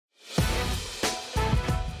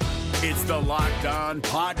It's the Locked On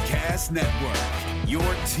Podcast Network, your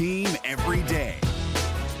team every day.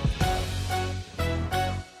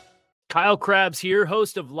 Kyle Krabs here,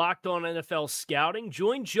 host of Locked On NFL Scouting.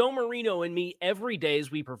 Join Joe Marino and me every day as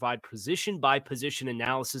we provide position-by-position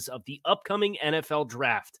analysis of the upcoming NFL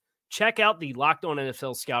Draft. Check out the Locked On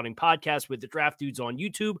NFL Scouting podcast with the Draft Dudes on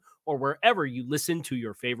YouTube or wherever you listen to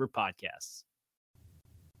your favorite podcasts.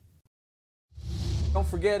 Don't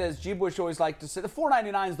forget, as G. Bush always liked to say, the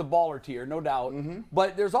 $4.99 is the baller tier, no doubt. Mm-hmm.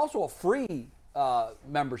 But there's also a free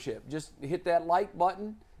membership. Just hit that like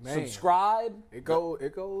button, subscribe. It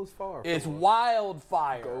goes far. It's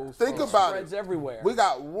wildfire. Think about it. Spreads everywhere. We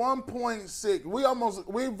got 1.6.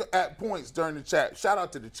 We've at points during the chat. Shout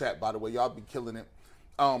out to the chat, by the way. Y'all be killing it.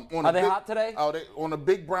 Are they hot today? On a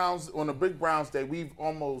Big Browns Day, we've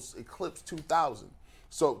almost eclipsed 2,000.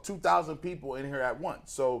 So 2,000 people in here at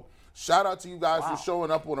once. So shout out to you guys for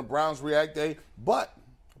showing up on a Browns React Day. But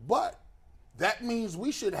that means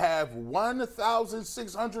we should have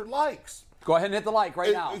 1,600 likes. Go ahead and hit the like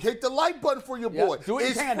right now. Hit the like button for your boy. Do it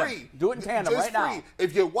in tandem. Free. Do it in tandem right now.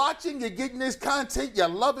 If you're watching, you're getting this content, you're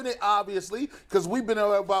loving it, obviously, because we've been at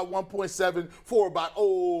about 1.7 for about, a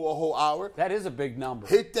whole hour. That is a big number.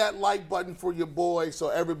 Hit that like button for your boy so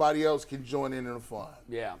everybody else can join in the fun.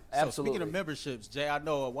 Yeah, absolutely. So speaking of memberships, Jay, I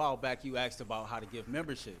know a while back you asked about how to give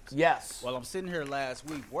memberships. Yes. Well, I'm sitting here last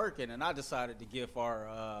week working, and I decided to give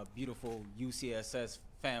our beautiful UCSS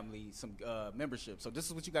family some membership. So this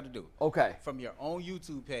is what you got to do. Okay. From your own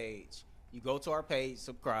YouTube page, you go to our page,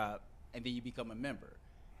 subscribe, and then you become a member.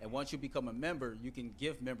 And once you become a member, you can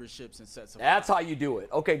give memberships and set some. That's how you do it.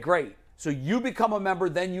 Okay, great. So you become a member,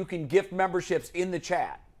 then you can gift memberships in the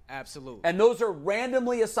chat. Absolutely. And those are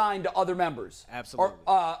randomly assigned to other members. Absolutely.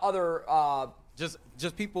 Or other.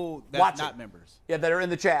 Just people that's not members. Yeah, that are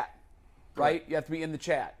in the chat. Right? Correct. You have to be in the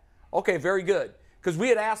chat. Okay, very good. Because we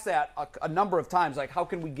had asked that a number of times, like, how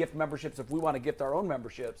can we gift memberships if we want to gift our own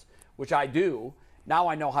memberships, which I do. Now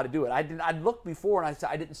I know how to do it. I looked before, and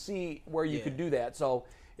I didn't see where you could do that. So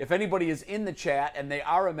if anybody is in the chat and they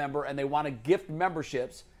are a member and they want to gift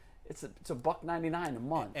memberships, it's $1.99 a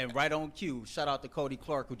month. And right on cue, shout out to Cody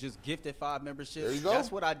Clark, who just gifted 5 memberships. There you go.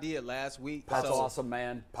 That's what I did last week. That's awesome,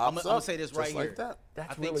 man. I'm going to say this right here. That.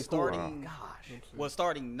 That's I think really starting, cool.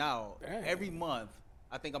 starting now, every month,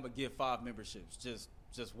 I think I'm going to give 5 memberships, just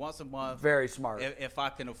once a month. Very smart. If I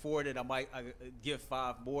can afford it, I might give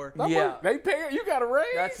 5 more. Yeah. They pay it. You got a raise?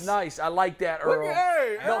 That's nice. I like that, Earl.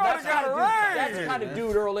 Everybody got a raise. That's the kind of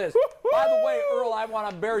dude Earl is. By the way, Earl, I want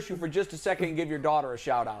to embarrass you for just a second and give your daughter a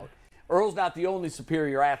shout-out. Earl's not the only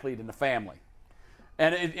superior athlete in the family.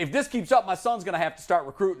 And if this keeps up, my son's going to have to start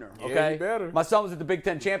recruiting her, okay? Yeah, you better. My son was at the Big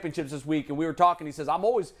Ten Championships this week, and we were talking. He says, I'm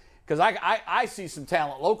always – because I see some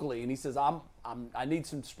talent locally, and he says, I need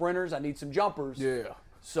some sprinters. I need some jumpers. Yeah.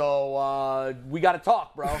 So we got to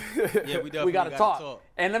talk, bro. Yeah, we definitely got to talk.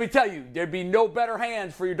 And let me tell you, there'd be no better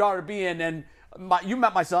hands for your daughter to be in than you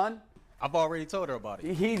met my son. I've already told her about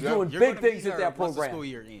it. He's doing big things at that program. Once the school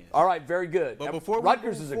year ends. All right, very good. But before we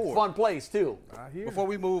Rutgers move is forward, a fun place too. Before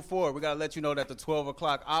we move forward, we got to let you know that the 12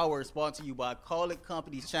 o'clock hour is sponsored to you by Call It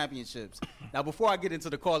Companies Championships. Now, before I get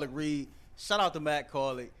into the Call It read, shout out to Matt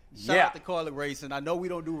Call It. Shout out to Call It Racing. I know we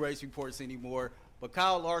don't do race reports anymore, but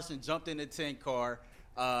Kyle Larson jumped in the 10 car,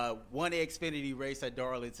 won the Xfinity race at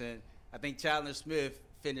Darlington. I think Chandler Smith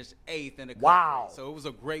finished 8th in the cup race. So it was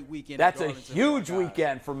a great weekend. That's a huge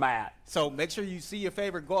weekend for Matt. So make sure you see your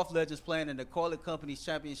favorite golf legends playing in the Call It Companies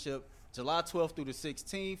Championship July 12th through the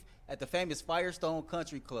 16th at the famous Firestone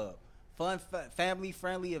Country Club. Fun,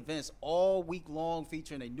 family-friendly events all week long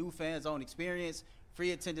featuring a new fan zone experience,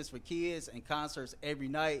 free attendance for kids, and concerts every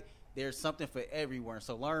night. There's something for everyone.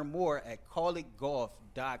 So learn more at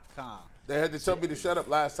callitgolf.com. They had to tell me to shut up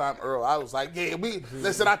last time, Earl. I was like,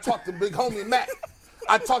 listen, I talked to big homie Matt.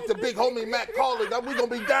 Matt Calling. We're going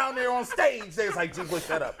to be down there on stage. They was like, G-Boy,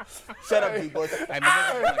 shut up. Shut up, G-Boy. Hey, man,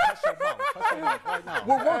 hush your mouth right now.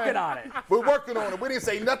 We're working on it. We're working on it. We didn't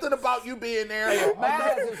say nothing about you being there. If Matt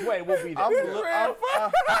has his way, we'll be there.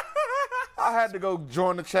 I had to go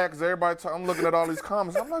join the chat because I'm looking at all these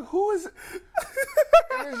comments. I'm like, who is it?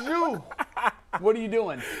 It's you. What are you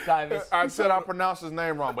doing, Tyvis? I said I pronounced his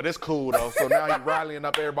name wrong, but it's cool, though. So now he's rallying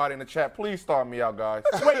up everybody in the chat. Please start me out, guys.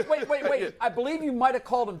 Wait. I believe you might have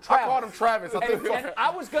called him Travis. I called him Travis. And I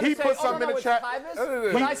was going to say, put something in the it's chat.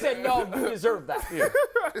 Tyvis, but I said, no, you deserve that.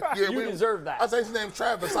 You deserve that. I say his name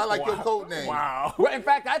Travis. I like your code name. Wow. Well, in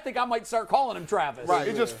fact, I think I might start calling him Travis. Right.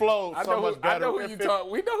 It just flowed so much better. I know who you talk.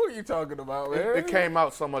 We know who you talking about, man. It came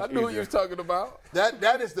out so much easier. I know who you talking about.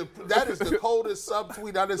 That is the coldest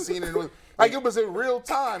subtweet I done seen. Like, it was in real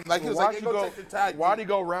time. Like, he was like, Why'd take the tag. Why'd he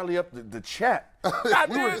go rally up the chat?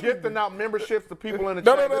 We were gifting out memberships to people in the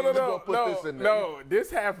No, chat. no, no, Then no, you no, go put this in there. no. This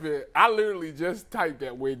happened. I literally just typed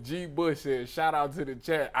that when G. Bush said, shout out to the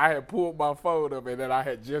chat. I had pulled my phone up and then I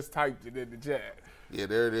had just typed it in the chat. Yeah,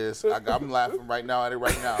 there it is. I'm laughing right now at it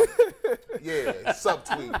right now. Yeah,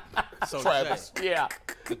 subtweet. So, Travis. Jay, Yeah.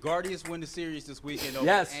 the Guardians win the series this weekend over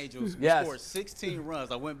Yes. the Angels. We Yes. scored 16 runs.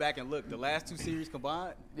 I went back and looked. The last 2 series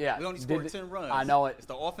combined, Yeah. we only Did scored it- 10 runs. I know it. Is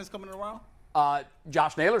the offense coming around?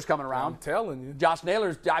 Josh Naylor's coming I'm around. telling you. Josh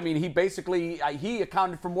Naylor's, I mean, he basically, he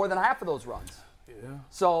accounted for more than half of those runs. Yeah.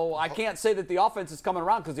 So I can't say that the offense is coming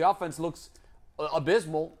around because the offense looks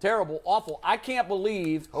abysmal, terrible, awful. I can't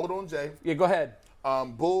believe. Hold on, Jay. Yeah, go ahead.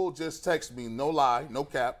 Bull just texted me, no lie, no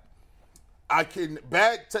cap.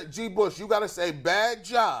 G. Bush, you got to say bad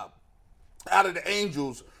job out of the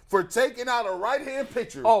Angels for taking out a right-hand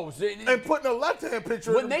pitcher and putting a left-hand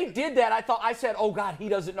pitcher. When they did that, I said, oh, God, he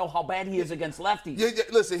doesn't know how bad he is against lefties. Yeah,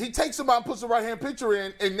 listen, he takes him out and puts a right-hand pitcher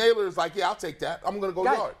in, and Naylor is like, yeah, I'll take that. I'm going to go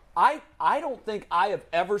Guys, yard. I don't think I have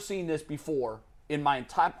ever seen this before in my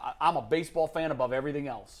entire – I'm a baseball fan above everything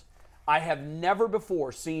else. I have never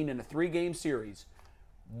before seen in a 3-game series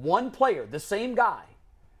one player, the same guy,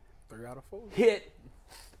 3 out of 4. hit –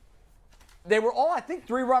 they were all, I think,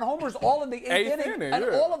 3-run homers, all in the eighth inning, and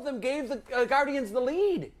yeah. all of them gave the Guardians the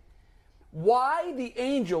lead. Why the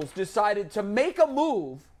Angels decided to make a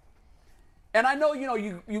move, and I know,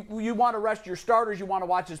 you want to rest your starters, you want to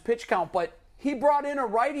watch his pitch count, but he brought in a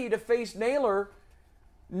righty to face Naylor.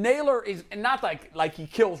 Naylor is not like he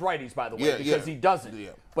kills righties, by the way, because he doesn't. Yeah.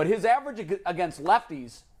 But his average against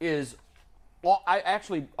lefties is, well, I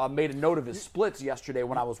actually made a note of his splits yesterday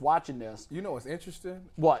when I was watching this. You know what's interesting?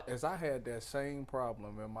 What? Is I had that same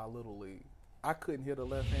problem in my little league. I couldn't hit a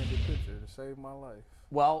left-handed pitcher to save my life.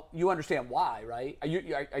 Well, you understand why, right? Are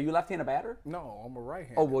you left-handed batter? No, I'm a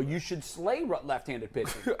right-handed. Oh, well, you should slay left-handed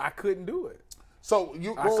pitching. I couldn't do it. So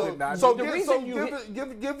give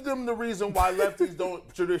them the reason why lefties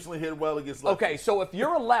don't traditionally hit well against lefties. Okay, so if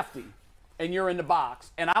you're a lefty and you're in the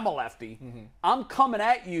box and I'm a lefty, I'm coming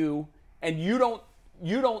at you and you don't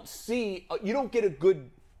get a good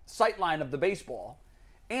sight line of the baseball,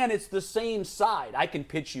 and it's the same side. I can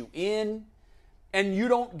pitch you in, and you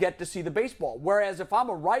don't get to see the baseball. Whereas if I'm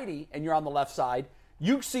a righty and you're on the left side,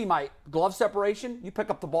 you see my glove separation, you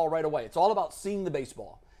pick up the ball right away. It's all about seeing the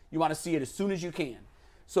baseball. You want to see it as soon as you can.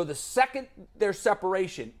 So the second there's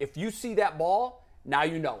separation, if you see that ball, now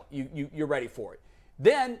you know it. You're ready for it.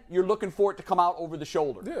 Then you're looking for it to come out over the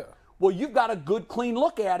shoulder. Yeah. Well, you've got a good, clean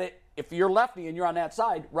look at it. If you're lefty and you're on that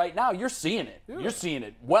side, right now you're seeing it. Yeah. You're seeing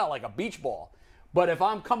it well, like a beach ball. But if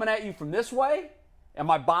I'm coming at you from this way and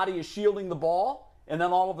my body is shielding the ball, and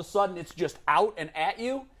then all of a sudden it's just out and at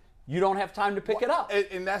you, you don't have time to pick it up.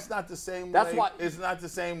 And that's not the same That's way. why It's not the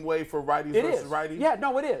same way for righties it versus is. righties. Yeah,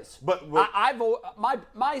 no, it is. But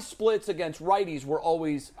my splits against righties were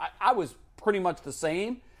always I was pretty much the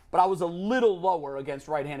same, but I was a little lower against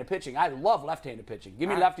right-handed pitching. I love left-handed pitching. Give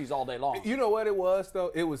me lefties all day long. You know what it was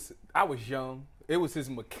though? I was young. It was his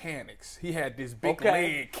mechanics. He had this big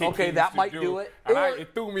leg kick. Okay, that might do it. And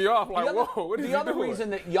it threw me off like, whoa, what is he doing? The other reason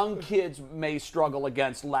that young kids may struggle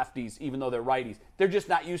against lefties, even though they're righties, they're just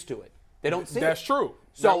not used to it. They don't see it. That's true.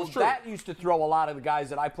 So that used to throw a lot of the guys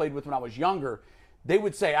that I played with when I was younger. They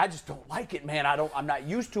would say, I just don't like it, man. I'm not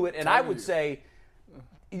used to it. And I would say,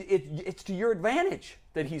 it's to your advantage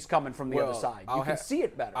that he's coming from the other side. You can see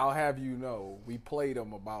it better. I'll have you know, we played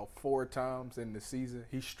him about 4 times in the season.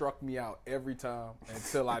 He struck me out every time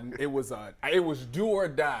until it was do or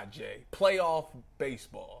die, Jay. Playoff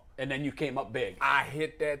baseball. And then you came up big. I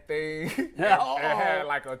hit that thing. and had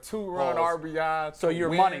like a 2-run RBI. So your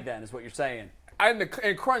money then is what you're saying.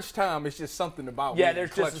 In crunch time, it's just something about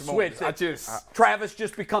there's just a switch. Travis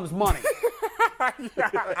just becomes money.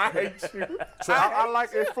 I hate you. So I like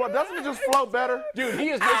it. Doesn't it just flow better? Dude, he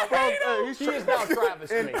is now Travis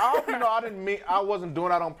to me. I wasn't doing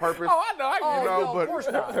that on purpose. Oh, I know. Of course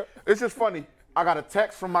not. It's just funny. I got a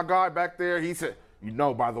text from my guy back there. He said,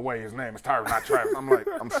 by the way, his name is Tyrus, not Travis.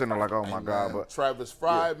 I'm sitting there like, oh my God. But Travis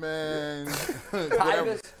Fry, man.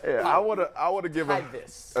 Travis. Yeah, I would have given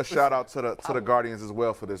a shout out to the Guardians as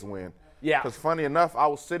well for this win. Yeah. Because funny enough, I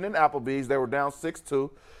was sitting in Applebee's. They were down 6-2.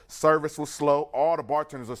 Service was slow. All the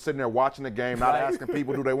bartenders are sitting there watching the game, not asking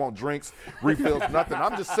people do they want drinks, refills, nothing.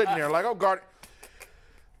 I'm just sitting there like, oh, Guardian.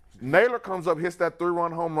 Naylor comes up, hits that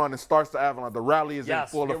 3-run home run, and starts the avalanche. The rally is in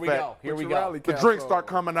full effect. Here we go. The drinks start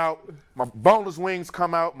coming out. My boneless wings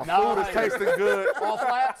come out. My food is tasting good. All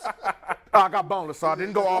flats? I got boneless, so I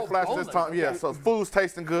didn't go all flats this time. Yeah, so food's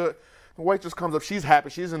tasting good. The waitress comes up. She's happy.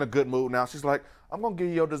 She's in a good mood now. She's like, I'm going to give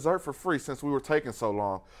you your dessert for free since we were taking so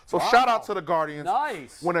long. So shout out to the Guardians.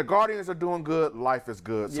 Nice. When the Guardians are doing good, life is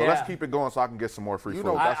good. So let's keep it going so I can get some more free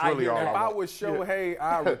food. That's really all I want. If I was Shohei,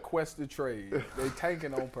 I request a trade. They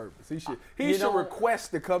tanking on purpose. He should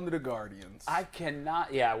request to come to the Guardians. I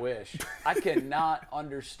cannot. Yeah, I wish. I cannot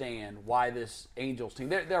understand why this Angels team.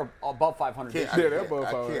 They're above 500. They're above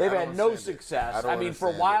 500. They've had no success. I mean, for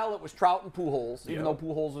a while it was Trout and Pujols, even though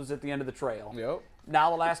Pujols was at the end of the trail. Yep.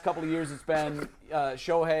 Now the last couple of years it's been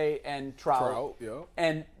Shohei and Trout.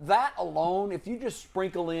 And that alone, if you just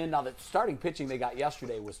sprinkle in, now the starting pitching they got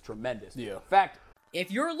yesterday was tremendous. Yeah. In fact, if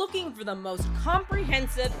you're looking for the most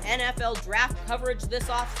comprehensive NFL draft coverage this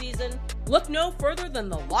offseason, look no further than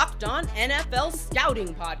the Locked On NFL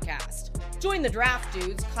Scouting Podcast. Join the draft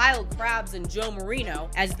dudes, Kyle Krabs and Joe Marino,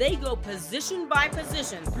 as they go position by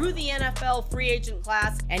position through the NFL free agent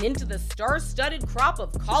class and into the star-studded crop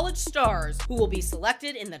of college stars who will be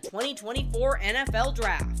selected in the 2024 NFL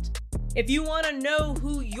Draft. If you want to know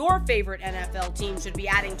who your favorite NFL team should be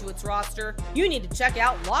adding to its roster, you need to check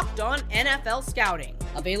out Locked On NFL Scouting,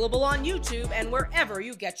 available on YouTube and wherever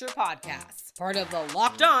you get your podcasts. Part of the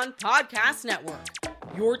Locked On Podcast Network,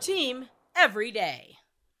 your team every day.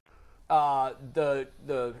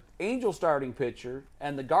 The Angel starting pitcher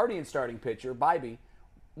and the Guardian starting pitcher, Bybee,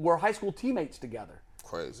 were high school teammates together.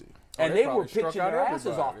 Crazy. And they were pitching their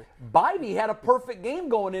asses off. Bybee had a perfect game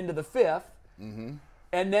going into the fifth. Mm-hmm.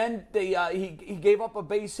 And then he gave up a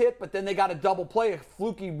base hit, but then they got a double play, a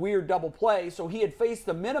fluky, weird double play. So he had faced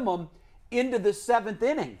the minimum into the seventh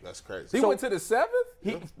inning. That's crazy. He went to the seventh?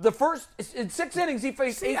 The first, in 6 innings, he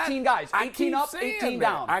faced 18 guys. 18 up, 18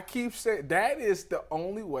 down. I keep saying that is the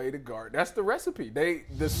only way to guard. That's the recipe.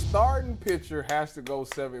 The starting pitcher has to go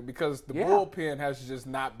 7 because the bullpen has just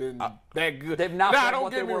not been that good. They've not been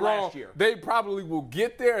what they were last year. They probably will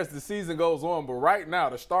get there as the season goes on, but right now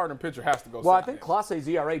the starting pitcher has to go 7. Well, I think Clase's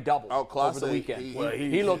ERA doubled over the weekend.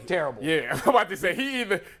 He looked terrible. Yeah, I'm about to say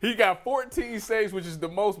he got 14 saves, which is the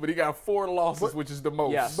most, but he got 4 losses, which is the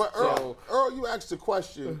most. Yes. But Earl, you asked the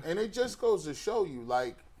question, and it just goes to show you,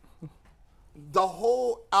 like, the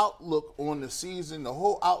whole outlook on the season, the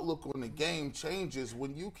whole outlook on the game changes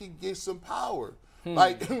when you can get some power.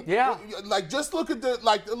 Like, like just look at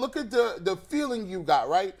the feeling you got,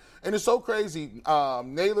 right? And it's so crazy.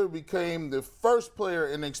 Naylor became the first player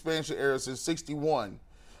in the expansion era since '61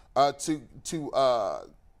 to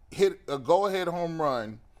hit a go-ahead home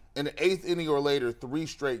run in the 8th inning or later, 3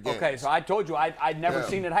 straight games. Okay, so I told you I'd never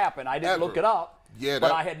seen it happen. I didn't look it up. Yeah,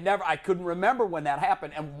 but I couldn't remember when that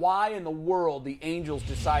happened and why in the world the Angels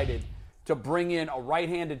decided to bring in a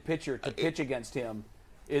right-handed pitcher to pitch against him.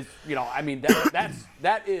 Is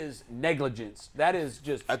that is negligence. That is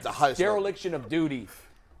just at the highest dereliction of duty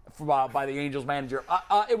by the Angels manager.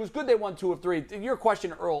 It was good they won 2 of 3. Your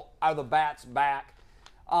question, Earl, are the bats back?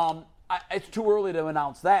 It's too early to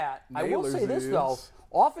announce that. I will say this though.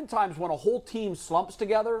 Oftentimes when a whole team slumps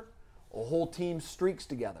together, a whole team streaks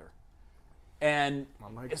together. And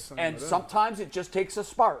sometimes it just takes a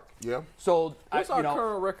spark. Yeah. So what's our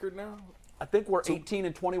current record now? I think we're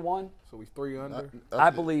 18-21. So we 3 under. I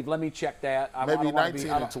believe. Let me check that. Maybe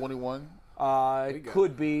 19-21. It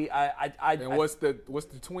could be. And what's the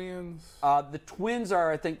Twins? The Twins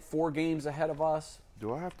are, I think, 4 games ahead of us.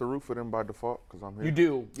 Do I have to root for them by default because I'm here? You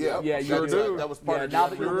do. Yeah, you do. That was part of now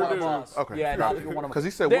that you're one of us. Okay. Yeah, now that you're one of us. Because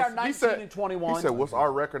he said, they are 19-21. He said, what's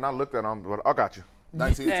our record? And I looked at him, but I got you.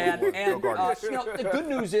 19-21. And the good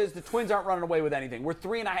news is the Twins aren't running away with anything. We're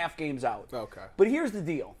 3.5 games out. Okay. But here's the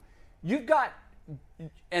deal. You've got,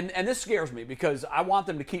 and this scares me because I want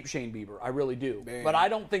them to keep Shane Bieber. I really do. Man. But I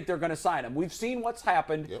don't think they're going to sign him. We've seen what's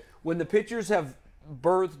happened when the pitchers have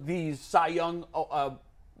birthed these Cy Young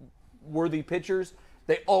worthy pitchers.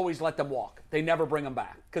 They always let them walk. They never bring them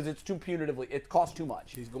back because it's too punitively. It costs too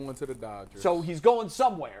much. He's going to the Dodgers. So he's going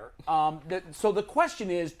somewhere. So the question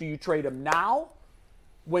is, do you trade him now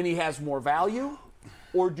when he has more value,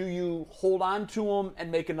 or do you hold on to him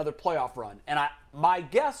and make another playoff run? And my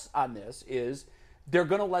guess on this is they're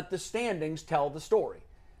going to let the standings tell the story.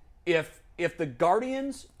 If the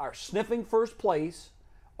Guardians are sniffing first place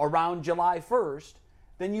around July 1st,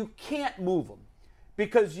 then you can't move them.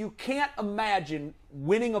 Because you can't imagine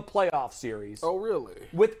winning a playoff series. Oh, really?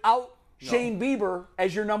 Without Shane Bieber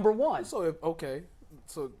as your number 1. So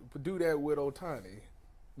do that with Ohtani,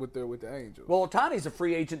 with the Angels. Well, Ohtani's a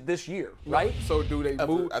free agent this year, right? So do they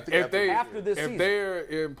move? After this season, if they're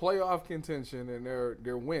in playoff contention and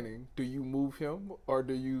they're winning, do you move him or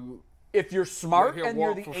do you? If you're smart and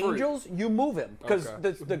you're the Angels, you move him because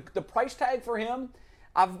the price tag for him,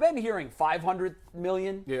 I've been hearing $500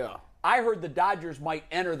 million. Yeah. I heard the Dodgers might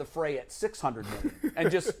enter the fray at $600 million and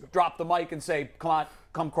just drop the mic and say,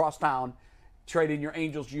 come cross town, trade in your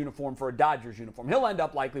Angels uniform for a Dodgers uniform. He'll end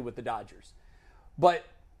up likely with the Dodgers. But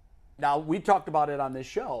now we talked about it on this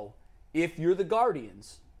show. If you're the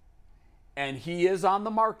Guardians and he is on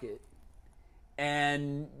the market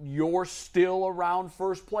and you're still around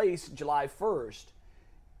first place July 1st,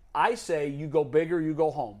 I say you go big or you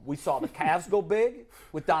go home. We saw the Cavs go big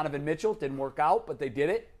with Donovan Mitchell. Didn't work out, but they did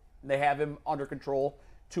it. They have him under control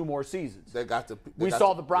 2 more seasons. We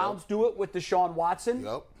saw the Browns do it with Deshaun Watson.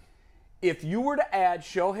 Yep. If you were to add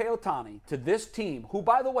Shohei Ohtani to this team, who,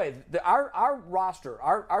 by the way, our roster,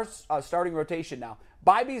 our starting rotation now,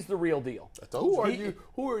 Bibby's the real deal. Who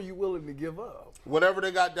are you willing to give up? Whatever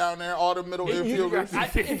they got down there, all the middle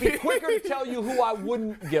infielders. It'd be quicker to tell you who I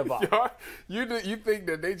wouldn't give up. You think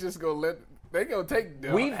that they just gonna take?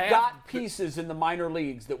 We've got pieces in the minor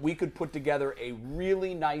leagues that we could put together a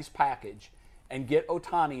really nice package and get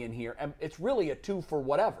Ohtani in here, and it's really a 2 for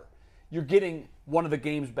whatever. You're getting one of the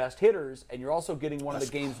game's best hitters, and you're also getting one of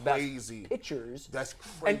the game's best pitchers. That's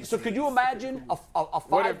crazy. And so could you imagine a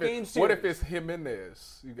 5-game series? What if it's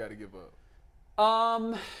Jimenez you got to give up?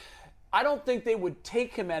 I don't think they would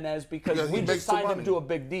take Jimenez because we just signed him to a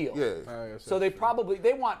big deal. Yeah. So they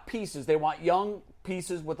want pieces. They want young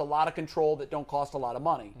pieces with a lot of control that don't cost a lot of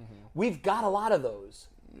money. Mm-hmm. We've got a lot of those.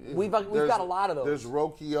 We've got a lot of those. There's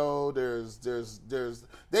Rocchio.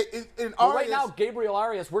 Right now, Gabriel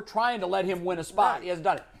Arias, we're trying to let him win a spot. Right. He hasn't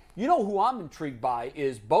done it. You know who I'm intrigued by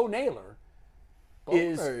is Bo Naylor.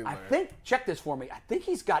 I think, check this for me, I think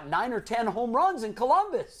he's got 9 or 10 home runs in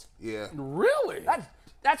Columbus. Yeah. Really?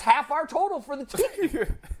 That's half our total for the team,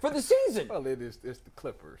 for the season. Well, it's the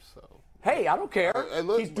Clippers, so. Hey, I don't care.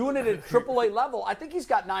 He's doing it at AAA level. I think he's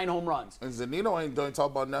got 9 home runs. And Zanino ain't doing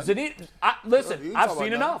talk about nothing. Listen, I've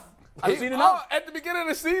seen enough. I've seen enough. At the beginning of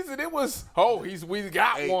the season, it was, we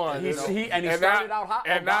got one. He started out hot.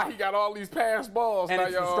 And now he got all these pass balls. And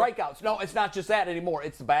it's the strikeouts. No, it's not just that anymore.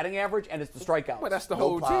 It's the batting average and it's the strikeouts. But that's the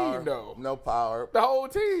whole team, though. No power. The whole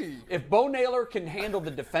team. If Bo Naylor can handle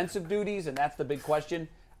the defensive duties, and that's the big question,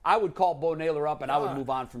 I would call Bo Naylor up and I would move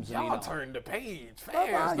on from Zanino. Y'all turned the page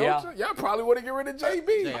fast, don't you? Y'all probably want to get rid of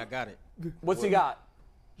JB. Yeah, I got it. What's he got?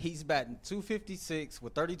 He's batting .256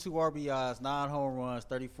 with 32 RBIs, 9 home runs,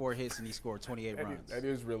 34 hits, and he scored 28 runs. That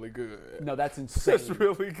is really good. No, that's insane. That's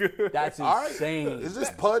really good. That's insane. Right. Is this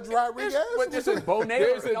Pudge Rodriguez? This is Bo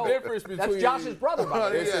Naylor. There's a difference between. That's Josh's brother, by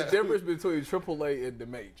the way. There's a difference between AAA and the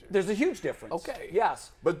major. There's a huge difference. Okay. Yes.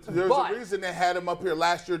 But there's a reason they had him up here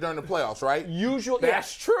last year during the playoffs, right?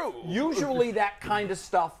 That's true. Usually that kind of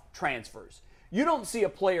stuff transfers. You don't see a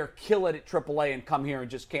player kill it at AAA and come here and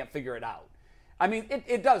just can't figure it out. I mean,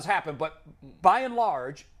 it does happen, but by and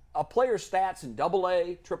large, a player's stats in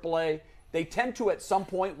AA, AAA, they tend to, at some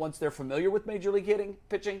point, once they're familiar with Major League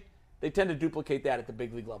pitching, they tend to duplicate that at the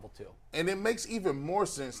big league level too. And it makes even more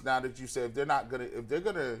sense now that you say if they're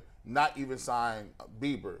gonna not even sign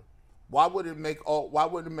Bieber, why would it make all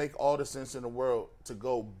the sense in the world to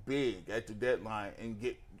go big at the deadline and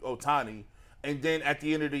get Ohtani, and then at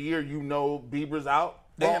the end of the year Bieber's out?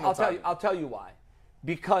 Well, I'll tell you why.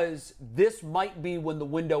 Because this might be when the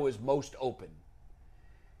window is most open.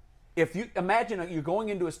 If you imagine you're going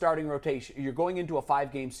into a starting rotation, you're going into a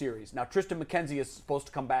 5-game series. Now, Tristan McKenzie is supposed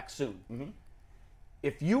to come back soon. Mm-hmm.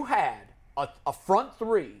 If you had a front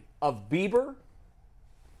 3 of Bieber,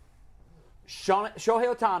 Shohei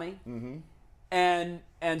Ohtani, mm-hmm.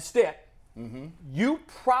 and Stick, mm-hmm. you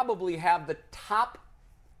probably have the top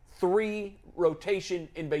 3 rotation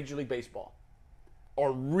in Major League Baseball,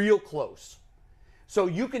 or real close. So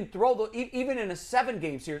you can throw even in a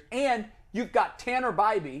 7-game series. And you've got Tanner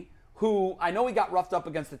Bybee, who I know he got roughed up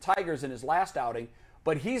against the Tigers in his last outing,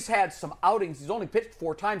 but he's had some outings. He's only pitched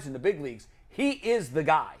 4 times in the big leagues. He is the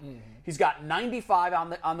guy. Mm-hmm. He's got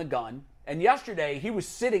 95 on the gun. And yesterday, he was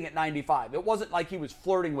sitting at 95. It wasn't like he was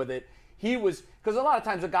flirting with it. He was, because a lot of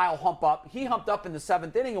times a guy will hump up. He humped up in the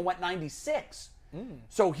 7th inning and went 96.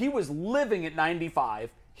 So he was living at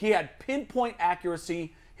 95. He had pinpoint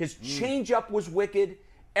accuracy. His changeup was wicked.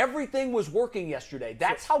 Everything was working yesterday.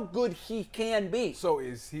 That's how good he can be. So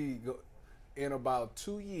is he, in about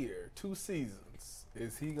 2 seasons,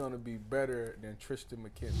 is he going to be better than Tristan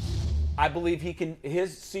McKenzie? I believe he can.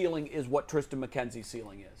 His ceiling is what Tristan McKenzie's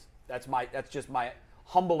ceiling is. That's just my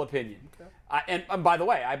humble opinion. Okay. And by the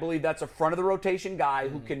way, I believe that's a front of the rotation guy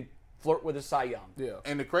who can flirt with a Cy Young. Yeah.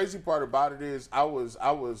 And the crazy part about it is, I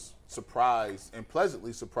was surprised and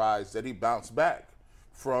pleasantly surprised that he bounced back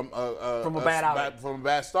from a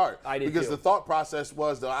bad start. I did because too. The thought process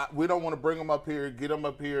was that we don't want to bring him up here, get him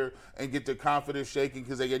up here, and get their confidence shaking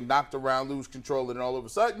because they get knocked around, lose control, and all of a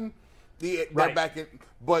sudden They're Right. back in,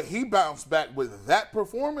 but he bounced back with that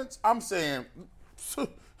performance. I'm saying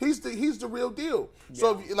he's the real deal.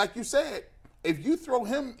 So, like you said, if you throw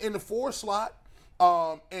him in the 4 slot,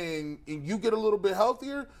 and you get a little bit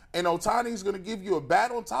healthier, and Otani's going to give you a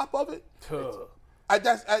bat on top of it.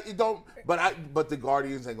 But the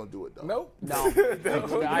Guardians ain't gonna do it though. Nope. No,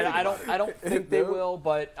 I don't think they will.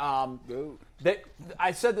 But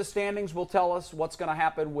I said the standings will tell us what's going to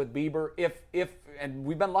happen with Bieber. If and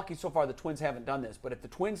we've been lucky so far, the Twins haven't done this. But if the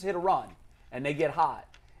Twins hit a run and they get hot,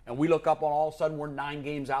 and we look up and all of a sudden we're 9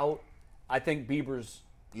 games out, I think Bieber's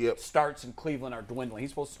starts in Cleveland are dwindling.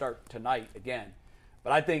 He's supposed to start tonight again.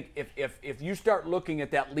 But I think if you start looking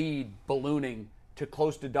at that lead ballooning to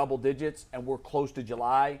close to double digits, and we're close to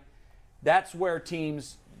July, that's where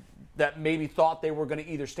teams that maybe thought they were going to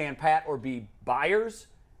either stand pat or be buyers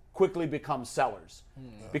quickly become sellers.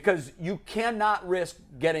 Because you cannot risk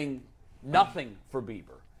getting nothing for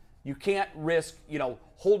Bieber. You can't risk,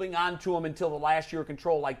 holding on to him until the last year of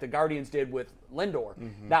control like the Guardians did with Lindor.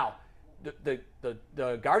 Now,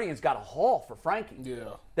 the Guardians got a haul for Frankie.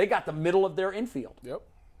 Yeah. They got the middle of their infield. Yep.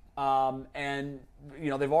 And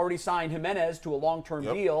they've already signed Jimenez to a long-term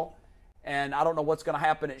deal, and I don't know what's going to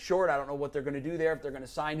happen at short. I don't know what they're going to do there, if they're going to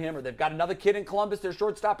sign him, or they've got another kid in Columbus. Their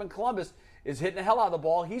shortstop in Columbus is hitting the hell out of the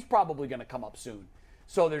ball. He's probably going to come up soon.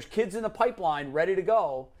 So there's kids in the pipeline ready to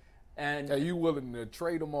go, and Are you willing to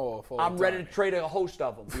trade them all for I'm ready to trade a host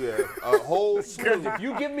of them. Yeah, a whole slew. If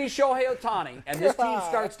you give me Shohei Ohtani and this team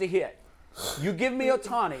starts to hit, you give me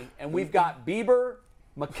Ohtani, and we've got Bieber,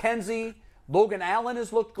 McKenzie, Logan Allen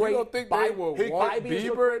has looked great. You don't think they will want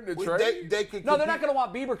Bieber in the trade? They could No, they're not going to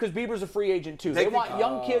want Bieber because Bieber's a free agent too. They want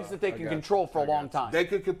young kids that they can control for a long time. They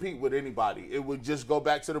could compete with anybody. It would just go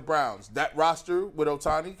back to the Browns. That roster with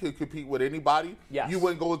Ohtani could compete with anybody. Yes. You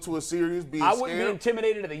wouldn't go into a series being I scared. wouldn't be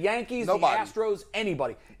intimidated of the Yankees, Nobody. the Astros,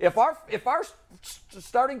 anybody. If our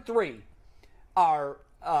starting 3 are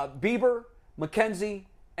Bieber, McKenzie,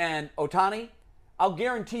 and Ohtani, I'll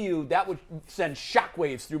guarantee you that would send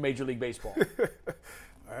shockwaves through Major League Baseball.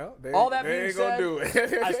 Well, All that they being ain't said, gonna do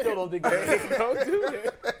it. I still don't think they Ain't gonna do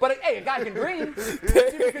it. But hey, a guy can dream.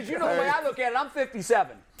 Because the way I look at it, I'm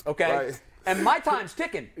 57, okay? Right. And my time's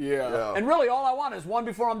ticking. Yeah. And really all I want is one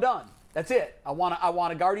before I'm done. That's it. I want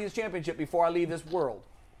a Guardians championship before I leave this world.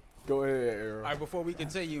 Go ahead, Aaron. All right, before we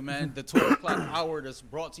continue, man, the 12 o'clock hour that's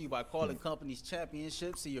brought to you by Call It Companies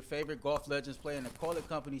Championship. See your favorite golf legends play in the Call It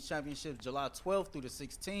Companies Championship July 12th through the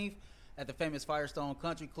 16th at the famous Firestone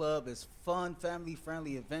Country Club. It's fun,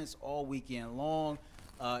 family-friendly events all weekend long,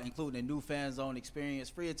 including a new fan zone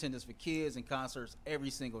experience, free attendance for kids, and concerts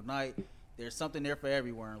every single night. There's something there for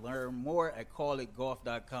everyone. Learn more at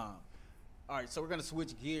callitgolf.com. All right, so we're going to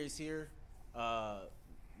switch gears here.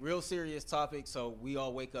 Real serious topic. So we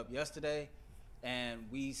all wake up yesterday and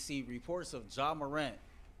we see reports of Ja Morant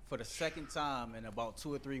for the second time in about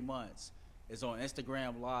 2 or 3 months is on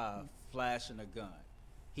Instagram Live flashing a gun.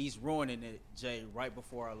 He's ruining it, Jay, right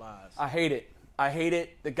before our lives. I hate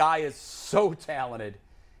it. The guy is so talented.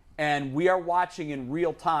 And we are watching in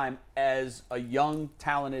real time as a young,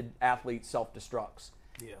 talented athlete self-destructs.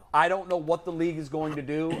 Yeah. I don't know what the league is going to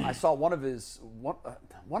do. I saw one of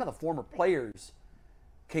the former players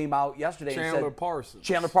came out yesterday and said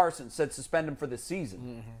Chandler Parsons said suspend him for the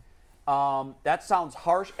season. That sounds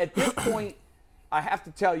harsh. At this point, I have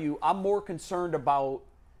to tell you, I'm more concerned about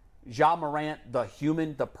Ja Morant, the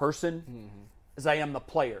human, the person, as I am the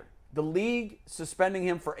player. The league suspending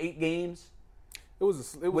him for 8 games. It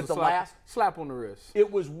was a slap on the wrist. It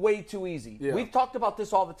was way too easy. Yeah. We've talked about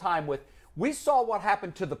this all the time we saw what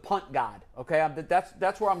happened to the punt god, okay?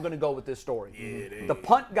 That's where I'm going to go with this story. Yeah, the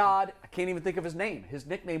punt god, I can't even think of his name. His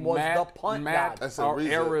nickname was the punt god. That's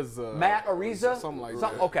Ariza. Matt Ariza? Something like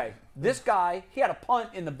that. Okay. This guy, he had a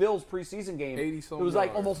punt in the Bills preseason game. 80-some It was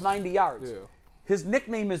like yards. almost 90 yards. Yeah. His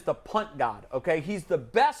nickname is the punt god, okay? He's the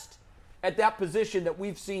best at that position that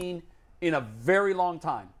we've seen in a very long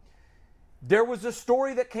time. There was a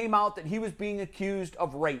story that came out that he was being accused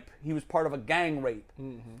of rape. He was part of a gang rape.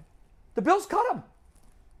 The Bills cut him.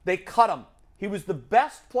 They cut him. He was the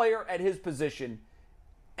best player at his position,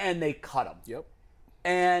 and they cut him. Yep.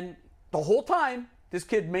 And the whole time, this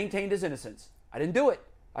kid maintained his innocence. I didn't do it.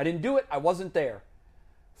 I wasn't there.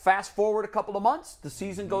 Fast forward a couple of months, the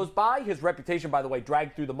season goes by. His reputation, by the way,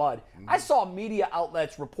 dragged through the mud. I saw media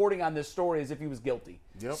outlets reporting on this story as if he was guilty.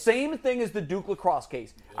 Yep. Same thing as the Duke lacrosse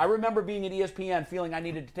case. I remember being at ESPN feeling I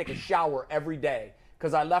needed to take a shower every day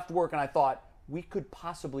because I left work and I thought, we could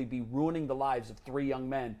possibly be ruining the lives of 3 young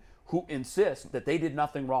men who insist that they did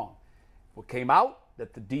nothing wrong. What came out?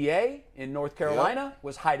 That the DA in North Carolina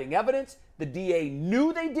was hiding evidence. The DA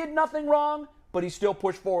knew they did nothing wrong, but he still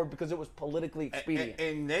pushed forward because it was politically expedient.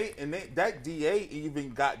 And that DA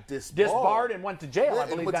even got disbarred. Disbarred and went to jail. I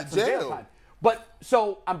believe that's some jail time. But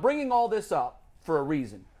so I'm bringing all this up for a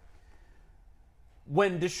reason.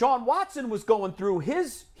 When Deshaun Watson was going through he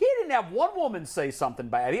didn't have one woman say something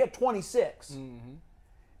bad. He had 26. Mm-hmm.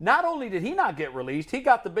 Not only did he not get released, he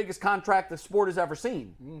got the biggest contract the sport has ever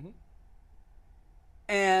seen. Mm-hmm.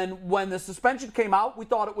 And when the suspension came out, we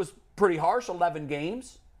thought it was pretty harsh, 11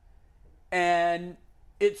 games. And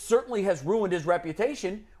it certainly has ruined his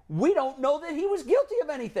reputation. We don't know that he was guilty of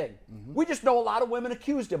anything. Mm-hmm. We just know a lot of women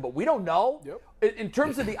accused him, but we don't know. Yep. In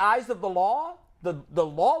terms of the eyes of the law, the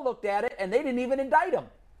law looked at it, and they didn't even indict him.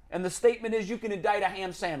 And the statement is you can indict a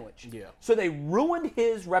ham sandwich. Yeah. So they ruined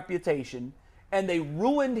his reputation, and they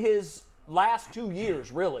ruined his last 2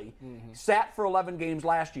 years, really. Mm-hmm. Sat for 11 games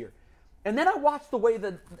last year. And then I watched the way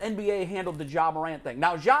the NBA handled the Ja Morant thing.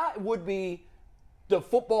 Now, Ja would be the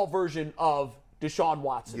football version of Deshaun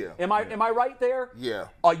Watson. Yeah. Am I right there? Yeah.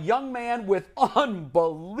 A young man with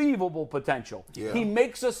unbelievable potential. Yeah. He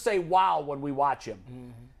makes us say wow when we watch him.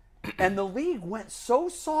 Mm-hmm. And the league went so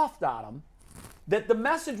soft on him that the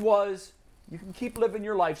message was, you can keep living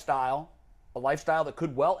your lifestyle, a lifestyle that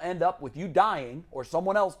could well end up with you dying or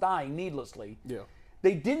someone else dying needlessly. Yeah.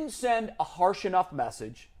 They didn't send a harsh enough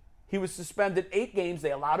message. He was suspended 8 games.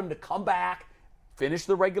 They allowed him to come back, finish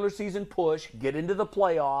the regular season push, get into the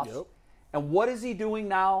playoffs. Yep. And what is he doing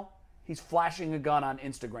now? He's flashing a gun on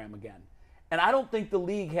Instagram again. And I don't think the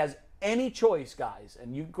league has any choice, guys,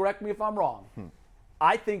 and you correct me if I'm wrong.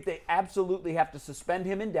 I think they absolutely have to suspend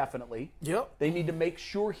him indefinitely. Yep. They need to make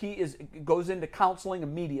sure he goes into counseling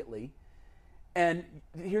immediately. And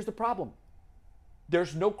here's the problem.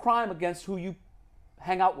 There's no crime against who you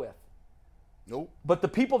hang out with. Nope. But the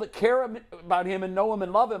people that care about him and know him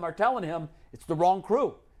and love him are telling him it's the wrong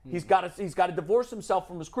crew. He's got to divorce himself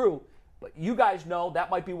from his crew. But you guys know that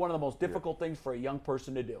might be one of the most difficult things for a young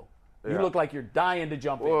person to do. You look like you're dying to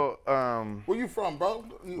jump in. Where you from, bro?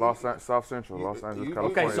 South Central, Los Angeles,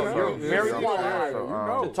 California. Okay, so you're very qualified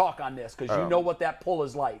to talk on this because you know what that pull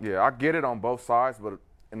is like. Yeah, I get it on both sides, but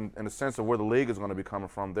in the sense of where the league is going to be coming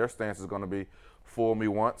from, their stance is going to be fool me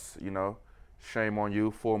once, shame on you,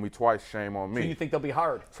 fool me twice, shame on me. So you think they'll be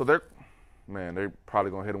hard? So they're probably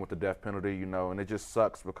going to hit him with the death penalty, and it just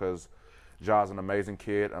sucks because Ja's an amazing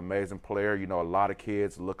kid, amazing player. A lot of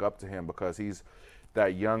kids look up to him because he's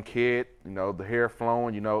that young kid, the hair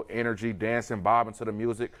flowing, energy, dancing, bobbing to the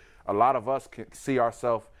music. A lot of us can see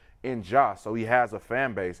ourselves in Ja, so he has a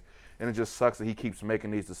fan base, and it just sucks that he keeps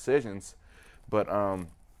making these decisions. But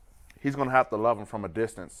he's going to have to love him from a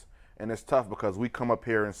distance, and it's tough because we come up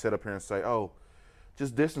here and sit up here and say, oh,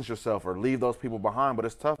 just distance yourself or leave those people behind. But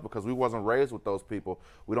it's tough because we wasn't raised with those people.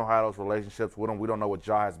 We don't have those relationships with them. We don't know what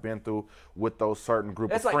Ja has been through with those certain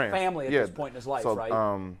group of friends. It's like family at this point in his life,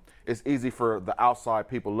 right? It's easy for the outside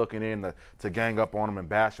people looking in to gang up on him and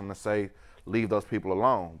bash him and say, leave those people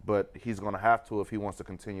alone. But he's going to have to if he wants to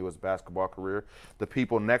continue his basketball career. The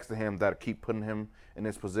people next to him that keep putting him in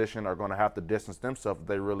this position are going to have to distance themselves if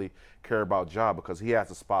they really care about Ja because he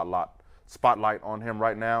has a spotlight on him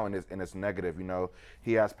right now, and it's negative.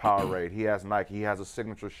 He has Powerade, he has Nike, he has a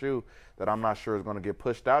signature shoe that I'm not sure is going to get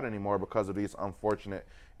pushed out anymore because of these unfortunate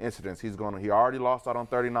incidents. He already lost out on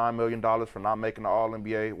 $39 million for not making the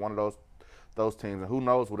All-NBA, one of those teams, and who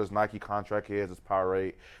knows what his Nike contract is, his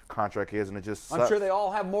Powerade contract is, and it just sucks. I'm sure they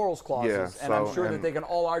all have morals clauses, and I'm sure that they can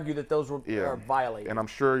all argue that those are violated. And I'm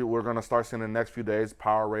sure we're going to start seeing in the next few days,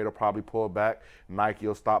 Powerade will probably pull back, Nike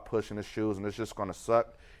will stop pushing his shoes, and it's just going to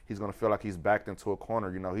suck. He's going to feel like he's backed into a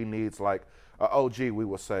corner. He needs like an OG, we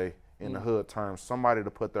would say, in the hood terms, somebody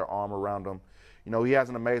to put their arm around him. He has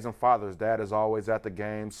an amazing father. His dad is always at the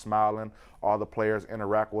game, smiling. All the players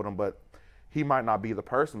interact with him, but he might not be the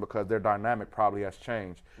person because their dynamic probably has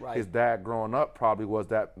changed. Right. His dad growing up probably was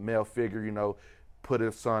that male figure, put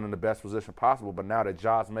his son in the best position possible. But now that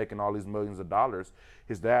Ja's making all these millions of dollars,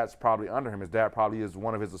 his dad's probably under him. His dad probably is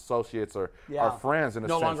one of his associates or friends in a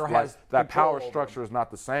sense. Longer has that power structure is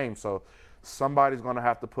not the same. So somebody's going to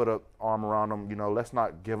have to put an arm around him. Let's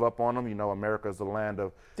not give up on him. America's the land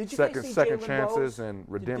of second chances and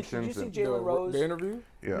redemptions. Did you see Jalen Rose? The interview?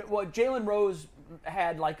 Yeah. Well, Jalen Rose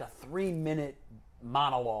had like a 3-minute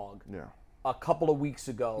monologue a couple of weeks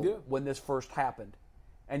ago when this first happened.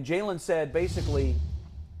 And Jalen said, basically,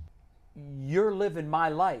 you're living my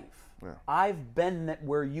life. Yeah. I've been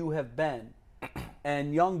where you have been.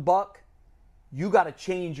 And young buck, you got to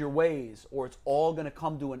change your ways or it's all going to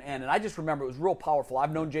come to an end. And I just remember it was real powerful.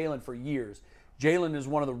 I've known Jalen for years. Jalen is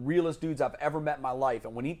one of the realest dudes I've ever met in my life.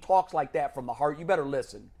 And when he talks like that from the heart, you better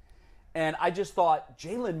listen. And I just thought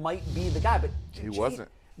Jalen might be the guy. But he wasn't.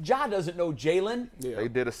 Ja doesn't know Jalen. Yeah. They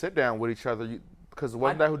did a sit down with each other. Because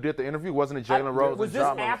wasn't that who did the interview? Wasn't it Jalen Rose? Was and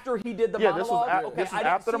this Ja after he did the Yeah, monologue? this was I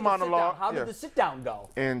didn't after see the monologue. How did the sit down go?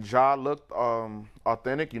 And Ja looked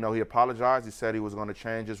authentic. You know, he apologized. He said he was going to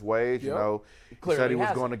change his ways. You Yep. know, he Clearly said he was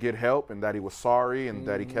hasn't. going to get help and that he was sorry and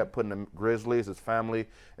that he kept putting the Grizzlies, his family,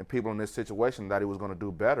 and people in this situation, that he was going to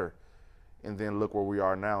do better. And then look where we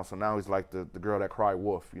are now. So now he's like the girl that cried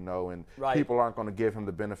wolf, you know, and Right. people aren't going to give him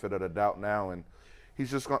the benefit of the doubt now. And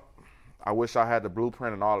he's just going – I wish I had the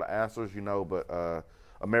blueprint and all the answers, you know, but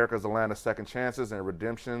America's a land of second chances and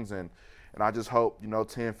redemptions. And I just hope, you know,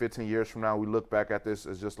 10, 15 years from now, we look back at this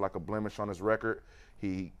as just like a blemish on his record.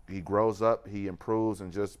 He grows up, he improves,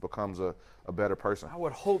 and just becomes a better person. I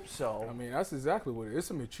would hope so. I mean, that's exactly what it is.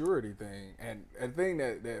 It's a maturity thing. And the thing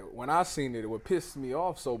that when I seen it, what pissed me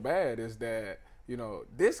off so bad is that, you know,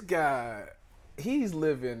 this guy, he's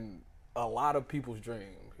living a lot of people's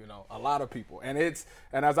dreams, you know, a lot of people. And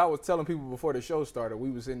as I was telling people before the show started, we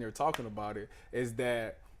was in there talking about it, is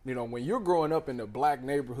that, you know, when you're growing up in the black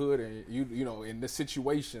neighborhood and you know, in the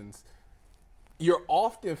situations, you're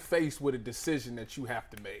often faced with a decision that you have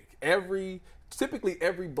to make. Typically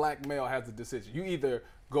every black male has a decision. You either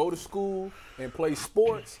go to school and play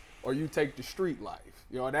sports or you take the street life.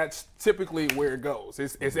 You know, that's typically where it goes.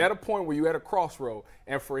 It's at a point where you're at a crossroad.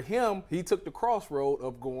 And for him, he took the crossroad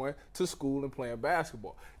of going to school and playing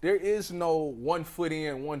basketball. There is no 1 foot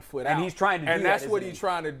in, 1 foot out. And he's trying to do that, and that's what isn't he's he?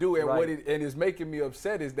 trying to do. And Right. and is making me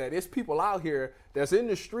upset is that it's people out here that's in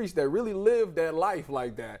the streets that really live that life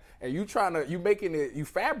like that. And you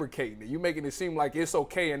fabricating it. You making it seem like it's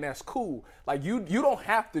okay and that's cool. Like you don't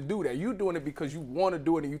have to do that. You doing it because you want to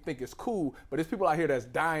do it and you think it's cool. But there's people out here that's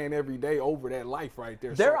dying every day over that life right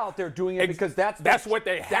there. They're out there doing it because that's what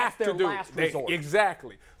they have their to do. last resort.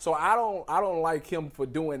 Exactly. So I don't like him for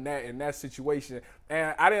doing that in that situation.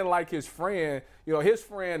 And I didn't like his friend. You know, his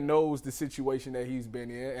friend knows the situation that he's been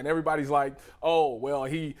in, and everybody's like, "Oh, well,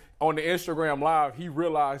 he on the Instagram Live, he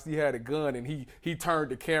realized he had a gun and he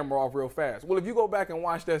turned the camera off real fast." Well, if you go back and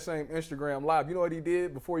watch that same Instagram Live, you know what he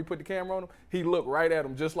did before he put the camera on him? He looked right at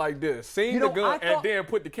him just like this, seen the gun, and then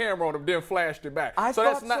put the camera on him, then flashed it back. I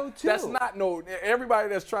thought so too. That's not no. Everybody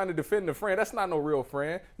that's trying to defend the friend, that's not no real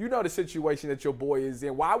friend. You know the situation that your boy is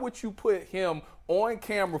in. Why would you put him on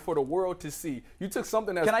camera for the world to see? You took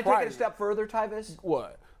something that's Can I private. take it a step further, Tyvis?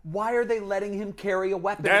 What? Why are they letting him carry a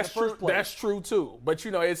weapon in the That's first true. place? That's true too. But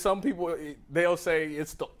you know, it's some people they'll say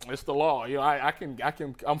it's the law. You know,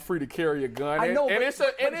 I'm free to carry a gun. I know, and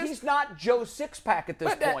but he's not Joe Sixpack at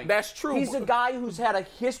this point. That's true. He's a guy who's had a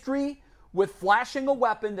history with flashing a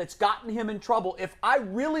weapon that's gotten him in trouble. If I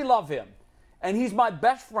really love him, and he's my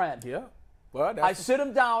best friend, yeah. Well, I sit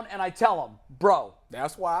him down and I tell him, bro.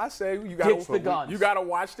 That's why I say you Ditch the guns. You got to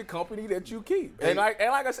watch the company that you keep. And like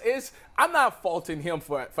I said, I'm not faulting him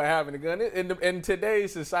for having a gun. In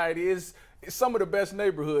today's society, some of the best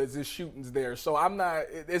neighborhoods is shootings there. So I'm not.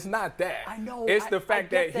 It's not that. I know. It's the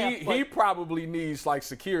fact I get that he probably needs like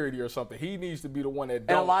security or something. He needs to be the one that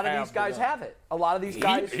don't. And a lot of have these guys the gun. have it. A lot of these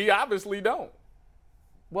guys. He obviously don't.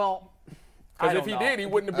 Well, because if he did, he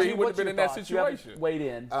wouldn't have been. He would have been in that situation. Weighed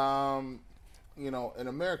in. You know, in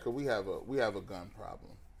America, we have a gun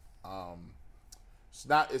problem.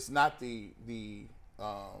 It's not the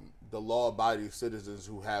law-abiding citizens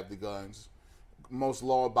who have the guns. Most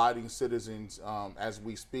law-abiding citizens, as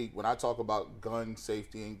we speak, when I talk about gun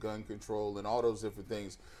safety and gun control and all those different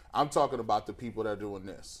things, I'm talking about the people that are doing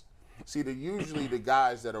this. See, usually the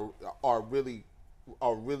guys that are really,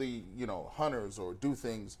 you know, hunters or do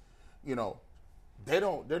things, you know,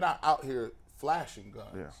 they're not out here flashing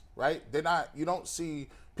guns, right? They're not. You don't see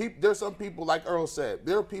people. There's some people, like Earl said,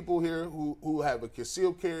 there are people here who have a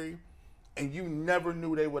concealed carry, and you never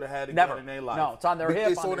knew they would have had a gun in their life. No, it's on their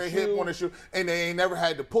hip, it's on their hip, on their shoe, and they ain't never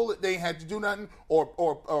had to pull it. They ain't had to do nothing.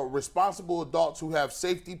 Or responsible adults who have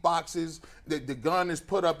safety boxes. The gun is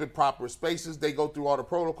put up in proper spaces. They go through all the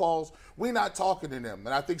protocols. We're not talking to them,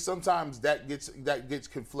 and I think sometimes that gets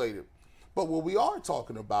conflated. But what we are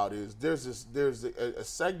talking about is there's a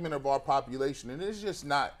segment of our population, and it's just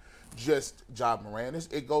not just Ja Morant.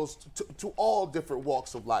 It goes to all different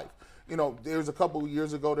walks of life. You know, there's a couple of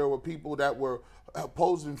years ago, there were people that were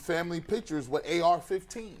posing family pictures with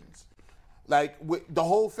AR-15s. Like with the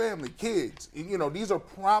whole family, kids. You know, these are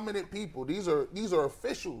prominent people. These are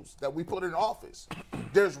officials that we put in office.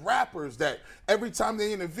 There's rappers that every time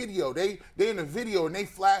they in a video, they in a video and they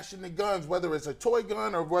flashing the guns, whether it's a toy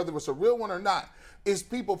gun or whether it's a real one or not. It's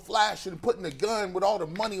people flashing, putting the gun with all the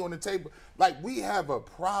money on the table. Like, we have a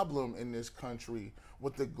problem in this country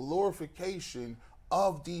with the glorification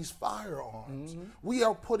of these firearms. We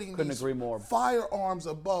are putting these firearms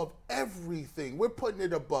above everything. We're putting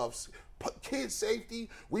it above kid safety.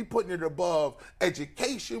 We putting it above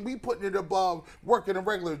education. We putting it above working a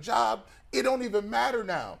regular job. It don't even matter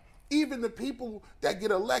now. Even the people that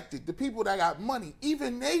get elected, the people that got money,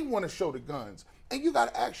 even they want to show the guns. And you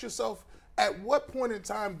got to ask yourself, at what point in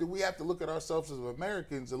time do we have to look at ourselves as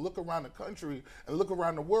Americans and look around the country and look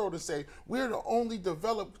around the world and say, we're the only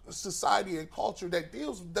developed society and culture that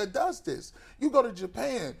does this? You go to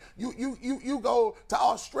Japan, you go to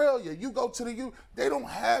Australia, you go to they don't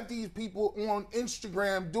have these people on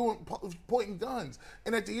Instagram pointing guns.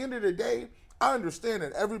 And at the end of the day, I understand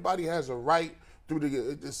that everybody has a right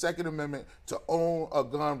through the Second Amendment to own a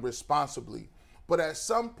gun responsibly. But at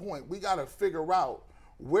some point, we got to figure out,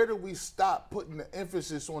 where do we stop putting the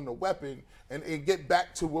emphasis on the weapon and get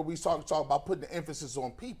back to where we talk about putting the emphasis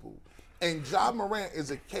on people? And Ja Morant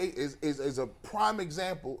is a prime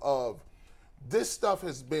example of this stuff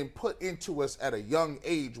has been put into us at a young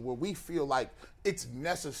age where we feel like it's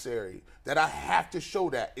necessary, that I have to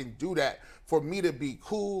show that and do that for me to be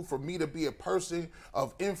cool, for me to be a person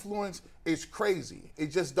of influence. It's crazy. It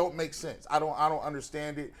just don't make sense. I don't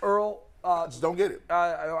understand it. Earl, just don't get it.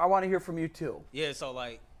 I want to hear from you too. Yeah, so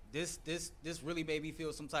like this really made me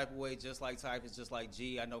feel some type of way, just like Typhus, just like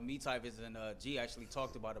G. I know me, Typhus, and G actually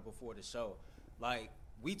talked about it before the show. Like,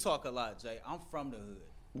 we talk a lot, Jay. I'm from the hood.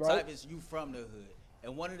 Right. Typhus, you from the hood.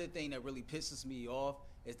 And one of the things that really pisses me off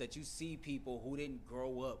is that you see people who didn't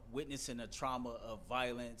grow up witnessing the trauma of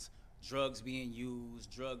violence, drugs being used,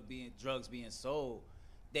 drugs being sold.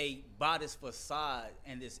 They buy this facade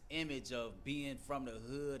and this image of being from the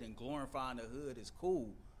hood and glorifying the hood is cool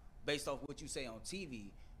based off what you say on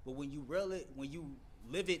TV. But when you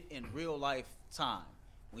live it in real life time,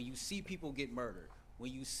 when you see people get murdered,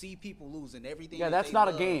 when you see people losing everything. Yeah, that's not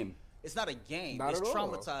a game. It's not a game. Not it's at all.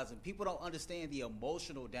 traumatizing. People don't understand the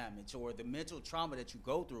emotional damage or the mental trauma that you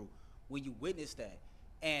go through when you witness that.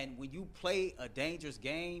 And when you play a dangerous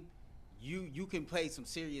game, you can pay some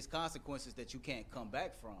serious consequences that you can't come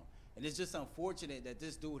back from. And it's just unfortunate that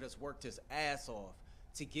this dude has worked his ass off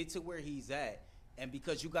to get to where he's at. And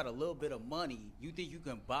because you got a little bit of money, you think you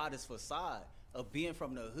can buy this facade of being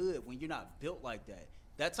from the hood when you're not built like that.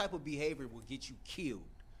 That type of behavior will get you killed.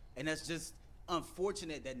 And that's just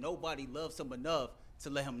unfortunate that nobody loves him enough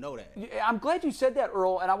to let him know that. I'm glad you said that,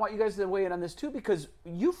 Earl, and I want you guys to weigh in on this too, because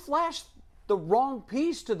you flashed the wrong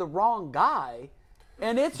piece to the wrong guy,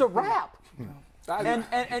 and it's a wrap. And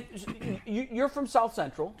you're from South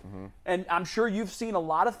Central, and I'm sure you've seen a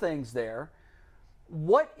lot of things there.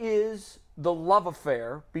 What is the love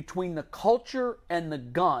affair between the culture and the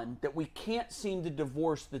gun that we can't seem to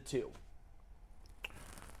divorce the two?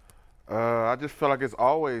 I just feel like it's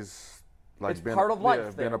always like it's been part of life. Yeah,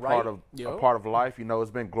 there, been a right? part of life. You know, it's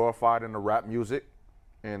been glorified in the rap music,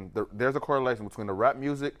 and there's a correlation between the rap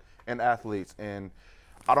music and athletes. And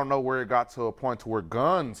I don't know where it got to a point to where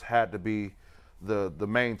guns had to be the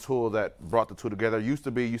main tool that brought the two together. It used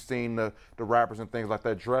to be you seen the rappers and things like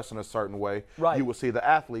that dressing a certain way. Right. You would see the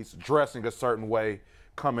athletes dressing a certain way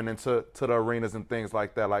coming into the arenas and things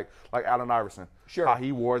like that. Like Allen Iverson. Sure. How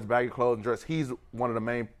he wore his baggy clothes and dress. He's one of the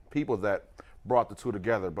main people that brought the two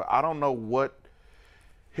together. But I don't know what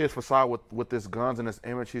his facade with this guns and this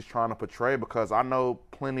image he's trying to portray, because I know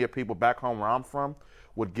plenty of people back home where I'm from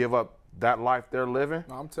would give up that life they're living.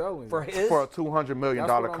 I'm telling you. For a $200 million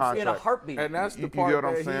contract. In a heartbeat. And that's the You part get what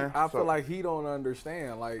I'm that saying? I feel like he don't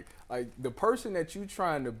understand. Like the person that you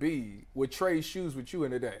trying to be would trade shoes with you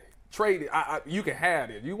in a day. Trade it. You can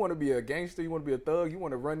have it. You want to be a gangster. You want to be a thug. You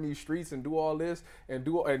want to run these streets and do all this and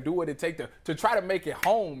do what it takes to try to make it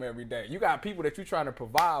home every day. You got people that you're trying to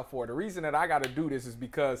provide for. The reason that I got to do this is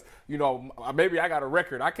because, you know, maybe I got a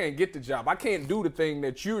record. I can't get the job. I can't do the thing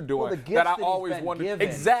that you're doing that I always wanted.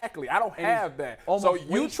 Exactly. I don't have that. So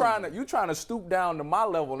you trying to stoop down to my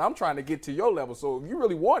level, and I'm trying to get to your level. So if you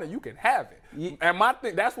really want it, you can have it. And my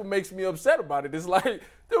thing, that's what makes me upset about it. It's like,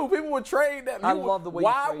 dude, people would trade that. I love the way.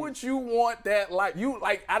 Why would you want that? Like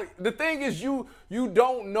the thing is, you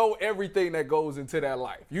don't know everything that goes into that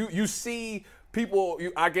life. You see people.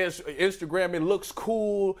 I guess Instagram, it looks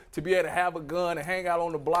cool to be able to have a gun and hang out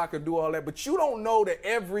on the block and do all that, but you don't know the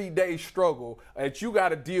everyday struggle that you got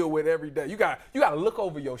to deal with every day. You got to look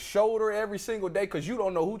over your shoulder every single day because you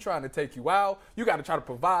don't know who's trying to take you out. You got to try to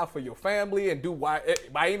provide for your family and do by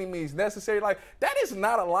any means necessary. Like, that is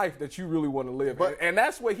not a life that you really want to live. And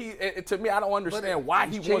that's what to me, I don't understand why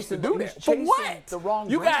he wants to do that. For what? The wrong.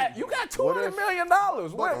 You got $200 million.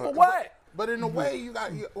 For what? But in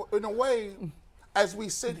a way, as we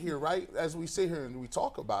sit here, right? As we sit here and we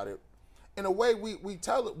talk about it, in a way, we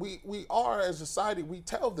tell it. We are as a society. We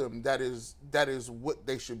tell them that is what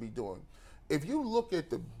they should be doing. If you look at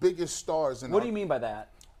the biggest stars in what do you mean by that?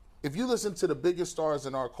 If you listen to the biggest stars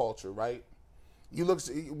in our culture, right?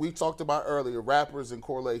 We talked about earlier rappers and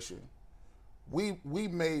correlation. We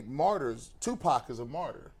made martyrs. Tupac is a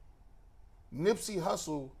martyr. Nipsey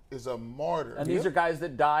Hussle is a martyr. And these are guys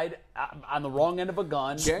that died on the wrong end of a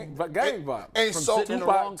gun. Gang violence. And from so sitting in the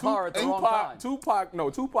wrong car at the wrong time.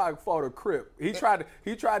 Tupac fought a Crip. He tried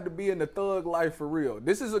to be in the thug life for real.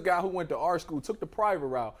 This is a guy who went to our school, took the private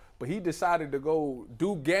route, but he decided to go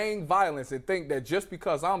do gang violence and think that just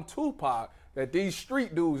because I'm Tupac, that these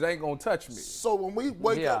street dudes ain't gonna touch me. So when we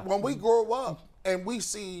wake up, when we grow up and we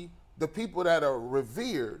see the people that are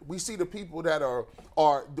revered, we see the people that are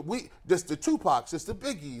this the Tupacs, it's the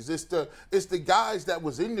Biggies, it's the guys that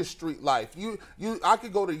was in the street life. I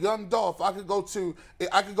could go to Young Dolph, I could go to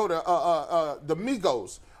the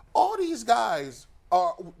Migos. All these guys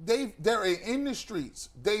they're in the streets.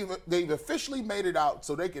 They've officially made it out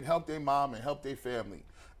so they can help their mom and help their family.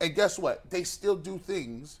 And guess what? They still do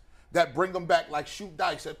things that bring them back, like shoot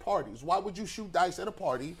dice at parties. Why would you shoot dice at a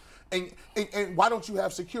party? And why don't you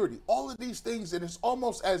have security? All of these things, and it's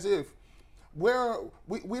almost as if we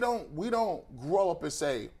don't grow up and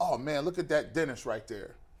say, oh man, look at that dentist right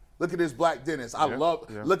there. Look at this black dentist.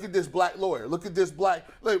 Look at this black lawyer. Look at this black,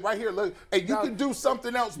 look right here. Look, and you can do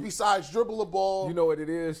something else besides dribble a ball. You know what it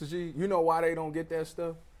is, G? You know why they don't get that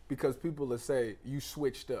stuff? Because people will say you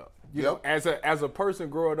switched up. You know, as a person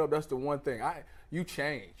growing up, that's the one thing. You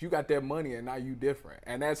changed. You got that money, and now you different.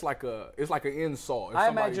 And that's like it's like an insult. I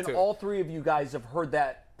imagine all three of you guys have heard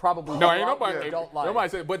that probably. No, ain't nobody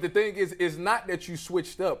say. But the thing is not that you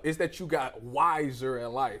switched up. It's that you got wiser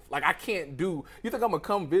in life. Like I can't do. You think I'm gonna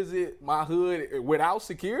come visit my hood without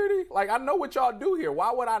security? Like I know what y'all do here.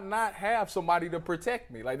 Why would I not have somebody to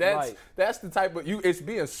protect me? Like that's the type of It's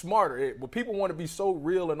being smarter. But people want to be so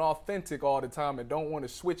real and authentic all the time and don't want to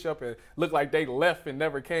switch up and look like they left and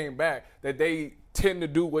never came back. That they tend to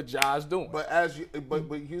do what Ja's doing. But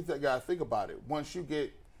you gotta think about it. Once you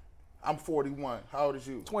get, I'm 41. How old is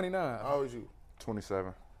you? 29. How old is you?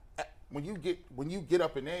 27. When you get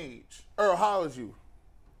up in age, Earl, how old is you?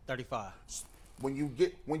 35. When you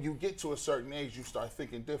get to a certain age, you start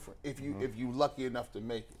thinking different. If you lucky enough to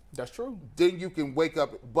make it. That's true. Then you can wake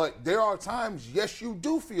up. But there are times, yes, you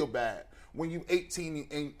do feel bad when you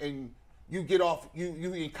 18 and you get off,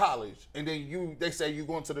 you in college, and then they say you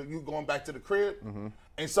going back to the crib,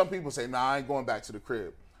 and some people say, nah, I ain't going back to the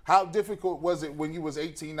crib. How difficult was it when you was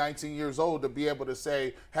 18, 19 years old to be able to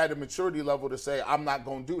say, had a maturity level to say, I'm not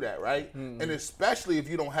going to do that, right? And especially if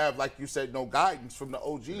you don't have, like you said, no guidance from the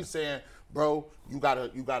OGs saying, bro, you got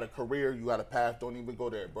a career, you got a path, don't even go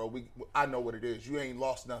there, bro. I know what it is. You ain't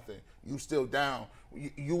lost nothing. You still down.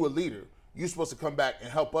 You a leader. You're supposed to come back and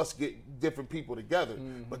help us get different people together.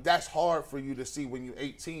 But that's hard for you to see when you're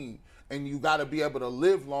 18, and you got to be able to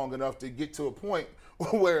live long enough to get to a point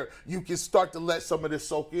where you can start to let some of this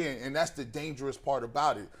soak in, and that's the dangerous part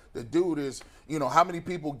about it. The dude is, how many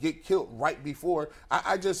people get killed right before?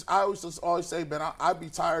 I always say, man, I'd be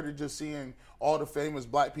tired of just seeing all the famous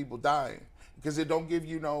black people dying, because it don't give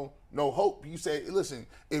you no hope. You say, listen,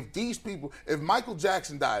 if Michael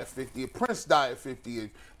Jackson died at 50, if Prince died at 50, if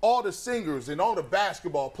all the singers and all the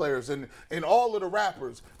basketball players and all of the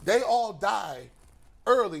rappers, they all die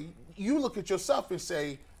early, you look at yourself and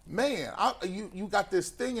say, man, you got this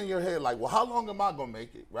thing in your head like, well, how long am I gonna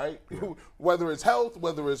make it, right? Whether it's health,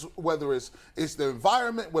 whether it's the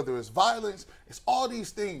environment, whether it's violence, it's all these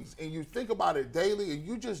things, and you think about it daily, and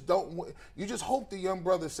you just hope the young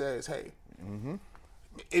brother says, hey,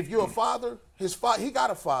 if you're a father, he got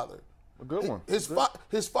a father. A good one.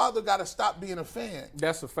 His father got to stop being a fan.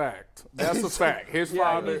 That's a fact. That's a fact. His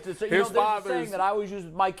father. There's a saying that I always use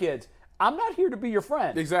with my kids. I'm not here to be your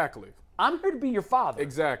friend. Exactly. I'm here to be your father.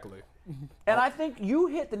 Exactly. And I think you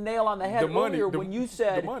hit the nail on the head earlier when you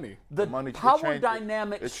said the power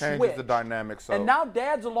dynamic switch. It changes the dynamic. So. And now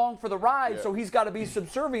Dad's along for the ride, so he's got to be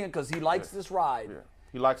subservient because he likes this ride. Yeah.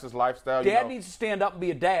 He likes his lifestyle. Dad needs to stand up and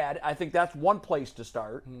be a dad. I think that's one place to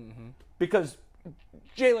start because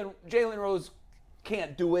Jalen Rose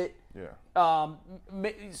can't do it. Yeah.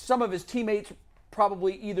 Some of his teammates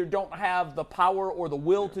probably either don't have the power or the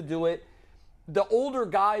will to do it. The older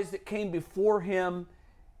guys that came before him,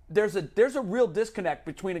 there's a real disconnect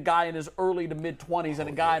between a guy in his early to mid 20s and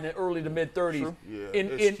a guy in the early to mid 30s.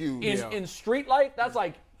 Yeah, in street life, that's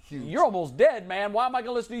like huge. You're almost dead, man. Why am I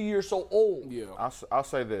going to listen to you? You're so old. Yeah. I'll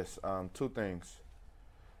say this, two things.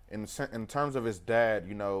 In terms of his dad,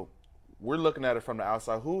 we're looking at it from the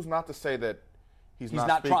outside. Who's not to say that He's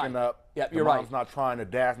not speaking trying. up. Yep, the you're mom's right. not trying. The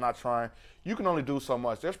dad's not trying. You can only do so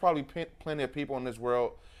much. There's probably plenty of people in this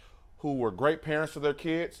world who were great parents to their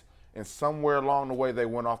kids, and somewhere along the way they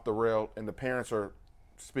went off the rail, and the parents are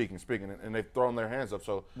speaking, and they've thrown their hands up.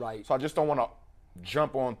 So, Right. So I just don't want to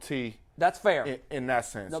jump on T. That's fair. In that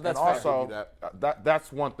sense. No, that's and fair. also,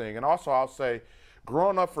 that's one thing. And also, I'll say,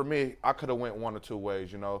 growing up for me, I could have went one or two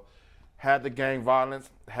ways. Had the gang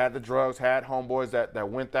violence, had the drugs, had homeboys that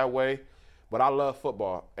went that way. But I love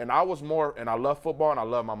football, and I love football, and I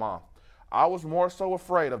love my mom. I was more so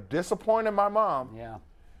afraid of disappointing my mom. Yeah.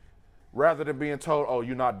 Rather than being told, oh,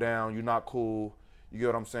 you're not down, you're not cool. You get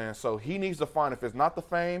what I'm saying? So he needs to find, if it's not the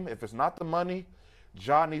fame, if it's not the money,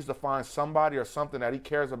 Ja needs to find somebody or something that he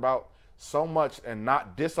cares about so much and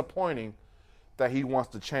not disappointing that he wants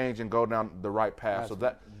to change and go down the right path.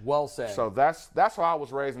 Well said. So that's how I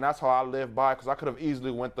was raised, and that's how I live by, because I could have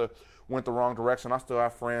easily went the wrong direction. I still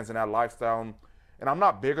have friends in that lifestyle, and I'm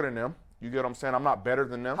not bigger than them. You get what I'm saying? I'm not better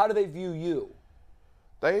than them. How do they view you?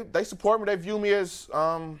 They support me. They view me as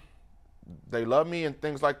they love me and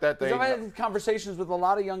things like that. I've had these conversations with a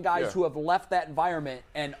lot of young guys who have left that environment,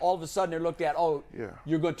 and all of a sudden they're looked at,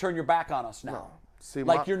 you're going to turn your back on us now. No. See,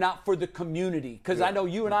 you're not for the community. Because I know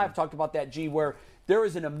you and I have talked about that, G, where there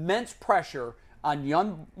is an immense pressure on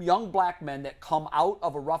young black men that come out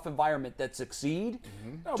of a rough environment that succeed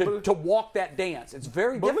to walk that dance. It's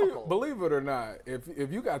very difficult. Believe it or not,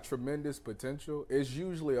 if you got tremendous potential, it's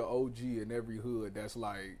usually an OG in every hood that's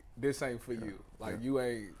like, this ain't for you. Like, you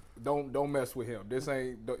ain't. Don't mess with him. This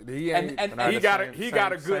ain't. He ain't. And he got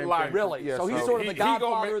a good life. Really. Yeah, so he's sort of the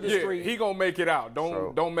godfather of the street. He gonna make it out.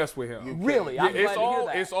 Don't mess with him. Really, I'm glad to hear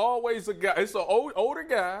that. It's always a guy. It's an older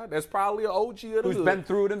guy that's probably an OG of the who's hood. been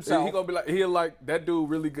through it himself. He gonna be like, that dude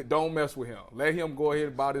really good. Don't mess with him. Let him go ahead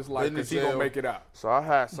about his life because he gonna make it out. So I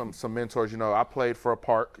had some mentors. I played for a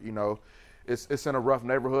park. It's in a rough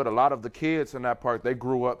neighborhood. A lot of the kids in that park, they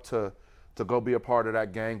grew up to go be a part of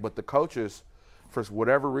that gang. But the coaches, for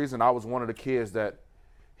whatever reason, I was one of the kids that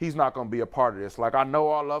he's not going to be a part of this. Like, I know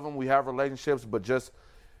all of them. We have relationships, but just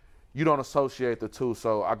you don't associate the two.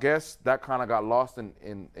 So I guess that kind of got lost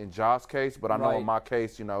in Ja's case. But I know in my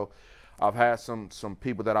case, I've had some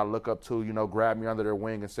people that I look up to, grab me under their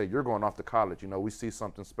wing and say, you're going off to college. We see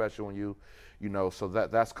something special in you, so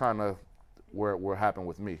that's kind of where it happened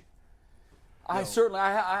with me. I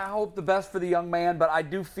hope the best for the young man, but I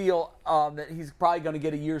do feel that he's probably going to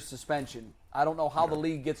get a year's suspension. I don't know how the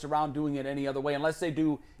league gets around doing it any other way, unless they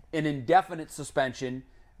do an indefinite suspension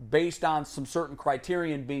based on some certain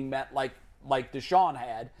criterion being met, like Deshaun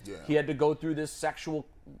had. Yeah. He had to go through this sexual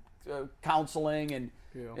counseling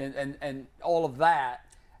and all of that.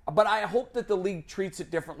 But I hope that the league treats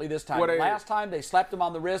it differently this time. Last time they slapped him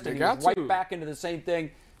on the wrist and he was right back into the same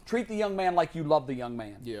thing. Treat the young man like you love the young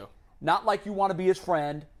man. Yeah. Not like you want to be his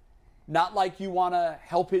friend, not like you want to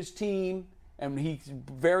help his team, and he's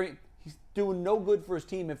doing no good for his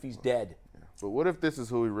team if he's dead. But what if this is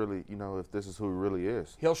who he really, if this is who he really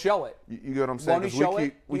is? He'll show it. You get what I'm saying? Won't he show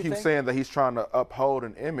it? We keep saying that he's trying to uphold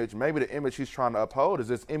an image. Maybe the image he's trying to uphold is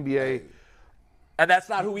this NBA. And that's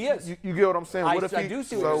not who he is. You get what I'm saying? I do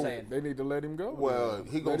see what you're saying. They need to let him go. Well,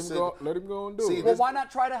 he gonna let him go and do it. Well, why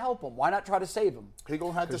not try to help him? Why not try to save him? He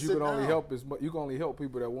gonna have to sit you can down. you can only help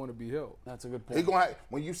people that want to be helped. That's a good point.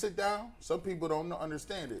 When you sit down, some people don't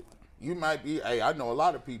understand it. You might be, I know a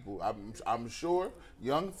lot of people. I'm sure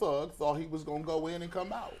Young Thug thought he was gonna go in and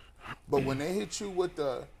come out, but when they hit you with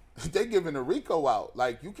they giving a RICO out.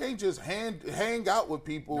 Like, you can't just hang out with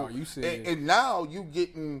people. No, you see and now you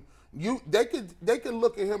getting. They could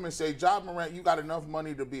look at him and say, Ja Morant, you got enough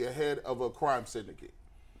money to be a head of a crime syndicate.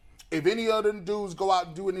 If any other dudes go out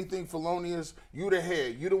and do anything felonious, you the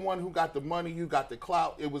head. You the one who got the money, you got the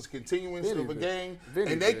clout. It was continuance of a gang.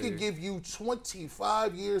 And they could give you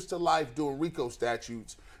 25 years to life doing RICO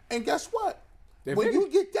statutes. And guess what? When you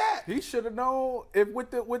get that, he should have known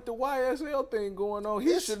with the YSL thing going on.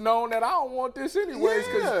 He should have known that I don't want this anyways.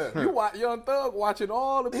 Because you watch Young Thug watching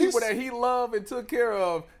all the people that he loved and took care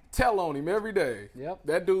of tell on him every day. Yep.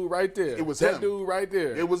 That dude right there. It was that him. dude right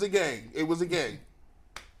there. It was a gang.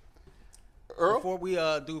 Earl? Before we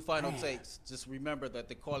do final takes, just remember that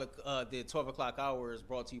the 12 o'clock hour is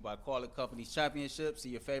brought to you by Call It Companies Championships. See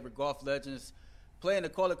your favorite golf legends playing the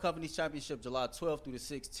Call It Companies Championship July 12th through the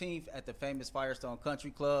 16th at the famous Firestone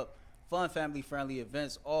Country Club. Fun, family-friendly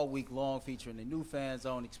events all week long featuring the new fan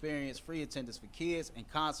zone experience, free attendance for kids, and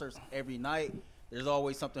concerts every night. There's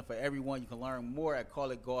always something for everyone. You can learn more at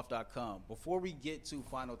callitgolf.com. Before we get to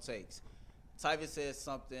final takes, Tyvis says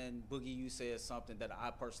something, Boogie, you said something that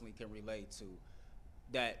I personally can relate to.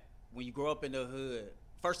 That when you grow up in the hood,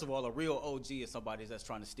 first of all, a real OG is somebody that's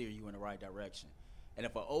trying to steer you in the right direction. And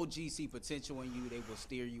if an OG see potential in you, they will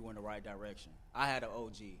steer you in the right direction. I had an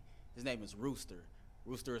OG. His name is Rooster.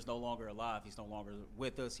 Rooster is no longer alive. He's no longer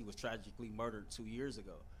with us. He was tragically murdered 2 years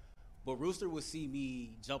ago. But Rooster would see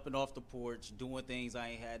me jumping off the porch, doing things I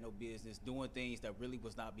ain't had no business, doing things that really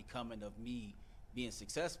was not becoming of me being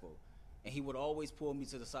successful. And he would always pull me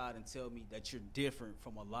to the side and tell me that you're different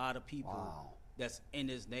from a lot of people that's in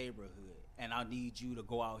this neighborhood. And I need you to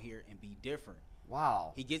go out here and be different.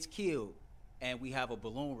 Wow. He gets killed, and we have a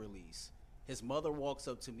balloon release. His mother walks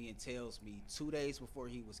up to me and tells me 2 days before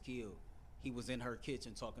he was killed, he was in her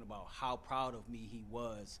kitchen talking about how proud of me he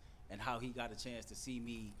was and how he got a chance to see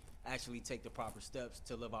me actually take the proper steps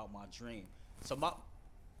to live out my dream. So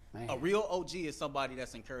a real OG is somebody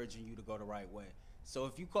that's encouraging you to go the right way. So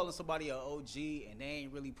if you calling somebody an OG and they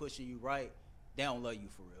ain't really pushing you right, they don't love you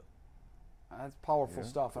for real. That's powerful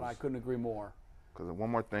stuff, and I couldn't agree more. Because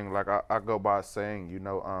one more thing, like I go by saying, you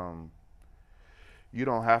know, you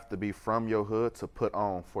don't have to be from your hood to put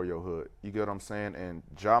on for your hood. You get what I'm saying? And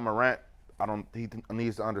Ja Morant, he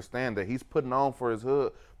needs to understand that he's putting on for his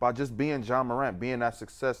hood by just being Ja Morant, being that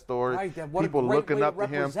success story. Right, what people a great looking way up to to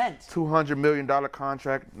him. represent. $200 million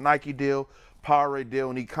contract, Nike deal, Powerade deal,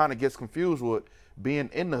 and he kind of gets confused with being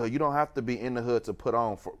in the hood. You don't have to be in the hood to put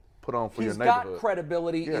on for your neighborhood. He's got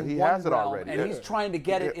credibility in he one has it realm, already. and he's trying to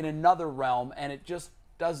get it in another realm, and it just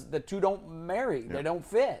does. The two don't marry; they don't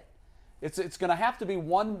fit. It's going to have to be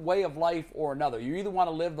one way of life or another. You either want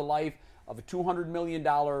to live the life of a $200 million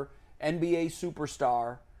NBA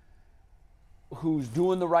superstar who's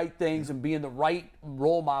doing the right things and being the right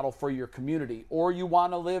role model for your community, or you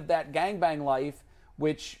want to live that gangbang life,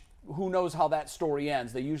 which who knows how that story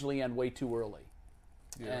ends. They usually end way too early.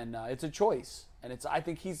 And it's a choice. And I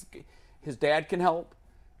think his dad can help.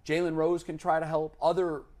 Jalen Rose can try to help.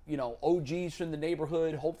 Other, OGs from the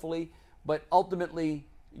neighborhood, hopefully. But ultimately,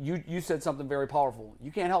 you said something very powerful.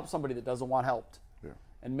 You can't help somebody that doesn't want helped. Yeah.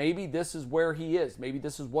 And maybe this is where he is. Maybe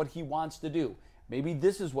this is what he wants to do. Maybe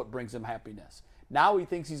this is what brings him happiness. Now he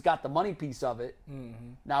thinks he's got the money piece of it.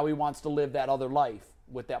 Mm-hmm. Now he wants to live that other life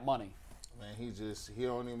with that money. Man, he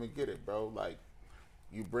don't even get it, bro. Like,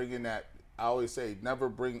 you bring in that. I always say, never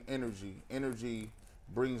bring energy. Energy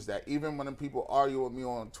brings that. Even when people argue with me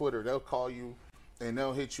on Twitter, they'll call you and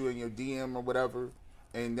they'll hit you in your DM or whatever,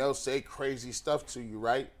 and they'll say crazy stuff to you,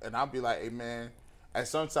 right? And I'll be like, hey, man, and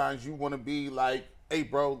sometimes you want to be like, hey,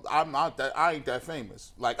 bro, I ain't that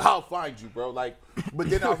famous. Like, I'll find you, bro. Like, but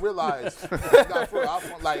then I realize, I'm not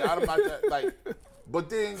that, like, but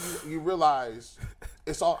then you realize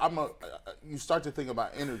it's all, you start to think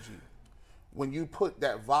about energy. When you put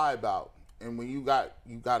that vibe out, and when you got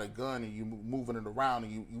a gun and you moving it around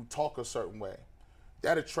and you talk a certain way,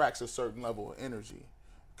 that attracts a certain level of energy.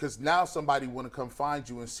 Because now somebody want to come find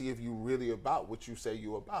you and see if you really about what you say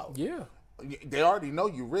you about. Yeah. They already know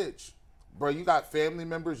you rich. Bro, you got family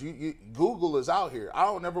members. Google is out here. I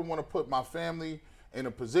don't ever want to put my family in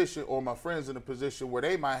a position or my friends in a position where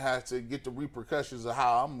they might have to get the repercussions of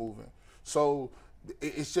how I'm moving. So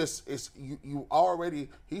it's you already,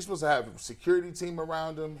 he's supposed to have a security team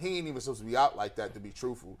around him. He ain't even supposed to be out like that, to be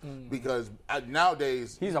truthful. Mm-hmm. Because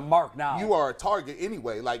nowadays, he's a mark now. You are a target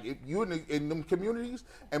anyway. Like, if you in them communities,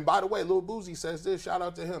 and by the way, Lil Boozy says this, shout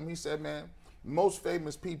out to him. He said, man, most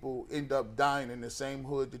famous people end up dying in the same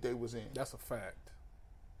hood that they was in. That's a fact.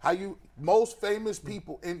 Most famous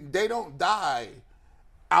people, and they don't die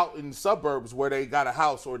out in suburbs where they got a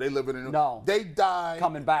house or they living in they die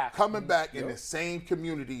coming back in the same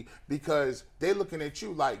community, because they looking at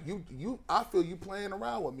you like I feel you playing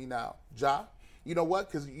around with me now, Ja. You know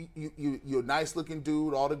what? Because you're a nice looking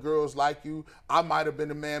dude. All the girls like you. I might have been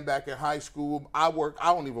a man back in high school. I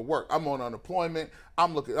don't even work. I'm on unemployment.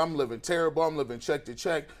 I'm living terrible. I'm living check to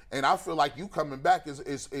check. And I feel like you coming back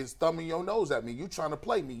is thumbing your nose at me. You trying to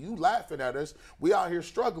play me. You laughing at us. We out here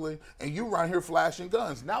struggling, and you around here flashing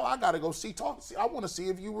guns. Now I got to go see. I want to see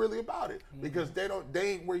if you really about it, because they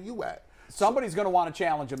ain't where you at. Somebody's going to want to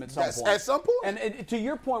challenge him at some point. At some point. And to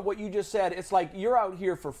your point, what you just said, it's like you're out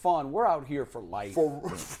here for fun. We're out here for life.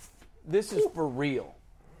 This is for real.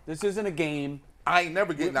 This isn't a game. I ain't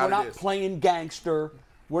never getting out of this. We're not playing gangster.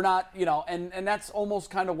 We're not, and that's almost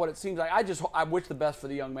kind of what it seems like. I wish the best for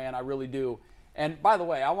the young man. I really do. And by the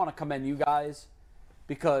way, I want to commend you guys,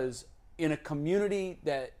 because in a community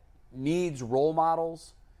that needs role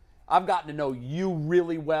models, I've gotten to know you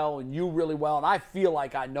really well, and I feel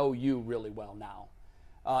like I know you really well now,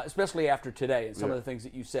 especially after today and some of the things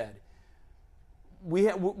that you said.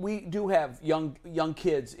 We do have young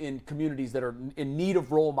kids in communities that are in need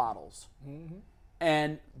of role models,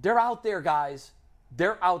 and they're out there, guys.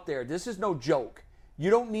 They're out there. This is no joke. You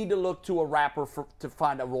don't need to look to a rapper to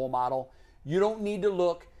find a role model. You don't need to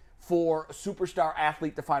look for a superstar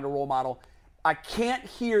athlete to find a role model. I can't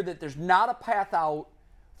hear that there's not a path out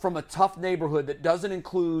from a tough neighborhood that doesn't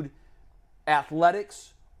include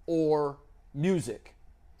athletics or music.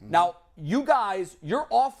 Now, you guys, your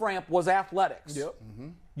off-ramp was athletics. Yep.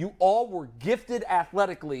 You all were gifted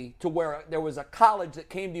athletically to where there was a college that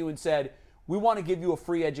came to you and said, we want to give you a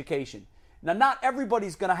free education. Now, not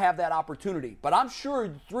everybody's going to have that opportunity, but I'm sure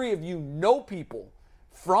the three of you know people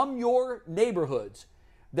from your neighborhoods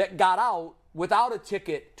that got out without a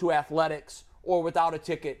ticket to athletics or without a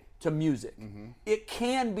ticket to music. It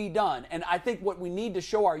can be done. And I think what we need to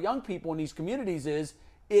show our young people in these communities is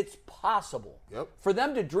it's possible. Yep. For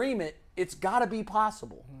them to dream it, it's got to be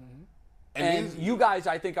possible. And you guys,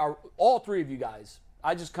 I think, are all three of you guys,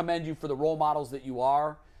 I just commend you for the role models that you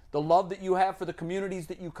are, the love that you have for the communities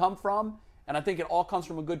that you come from, and I think it all comes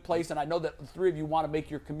from a good place, and I know that the three of you want to make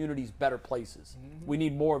your communities better places. We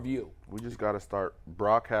need more of you. We just got to start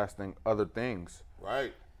broadcasting other things.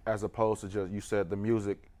 Right. As opposed to just, you said, the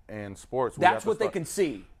music and sports. That's what they can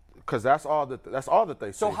see. Because that's all that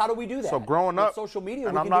they see. So how do we do that? So growing With up, social media,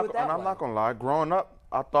 and we I'm can not, do it that and I'm way. not gonna lie. Growing up,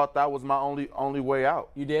 I thought that was my only way out.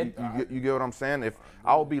 You did? You get what I'm saying? If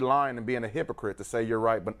I would be lying and being a hypocrite to say you're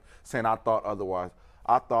right, but saying I thought otherwise.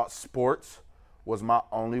 I thought sports was my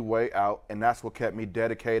only way out, and that's what kept me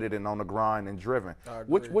dedicated and on the grind and driven,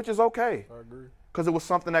 which is okay. I agree. Because it was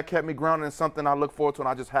something that kept me grounded and something I look forward to, and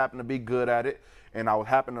I just happened to be good at it. And I would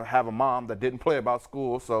happen to have a mom that didn't play about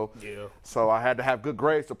school, so I had to have good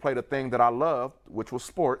grades to play the thing that I loved, which was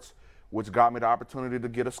sports, which got me the opportunity to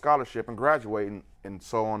get a scholarship and graduate and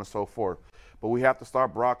so on and so forth. But we have to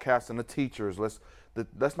start broadcasting the teachers. Let's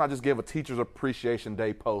not just give a Teachers Appreciation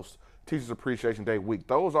Day post, Teachers Appreciation Day week.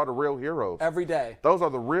 Those are the real heroes. Every day. Those are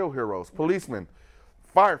the real heroes. Policemen,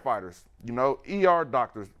 firefighters, ER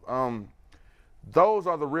doctors. Those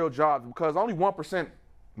are the real jobs, because only 1%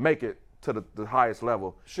 make it to the highest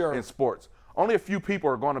level in sports. Only a few people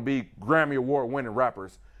are going to be Grammy Award winning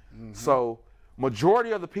rappers. So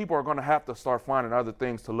majority of the people are going to have to start finding other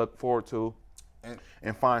things to look forward to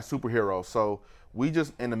and find superheroes. So we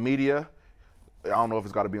just, in the media, I don't know if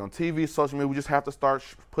it's got to be on TV, social media, we just have to start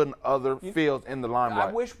putting other fields in the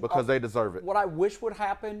limelight because they deserve it. What I wish would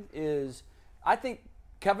happen is, I think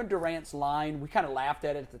Kevin Durant's line, we kind of laughed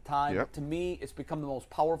at it at the time. Yep. To me, it's become the most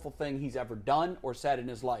powerful thing he's ever done or said in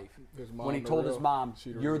his life. When he told his mom,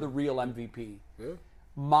 you're the real MVP. Yeah.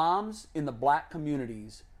 Moms in the black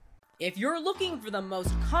communities. If you're looking for the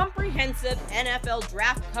most comprehensive NFL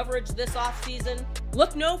draft coverage this offseason,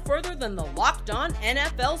 look no further than the Locked On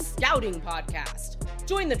NFL Scouting Podcast.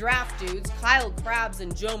 Join the draft dudes, Kyle Krabs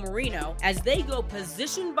and Joe Marino, as they go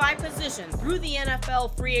position by position through the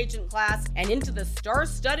NFL free agent class and into the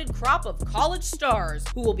star-studded crop of college stars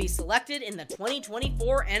who will be selected in the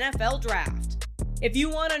 2024 NFL Draft. If you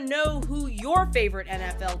want to know who your favorite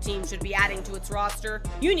NFL team should be adding to its roster,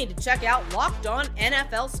 you need to check out Locked On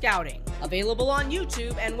NFL Scouting, available on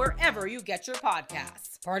YouTube and wherever you get your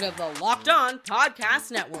podcasts. Part of the Locked On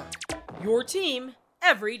Podcast Network. Your team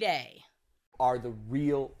every day. Are the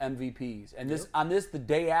real MVPs. And on this, the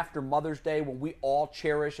day after Mother's Day, when we all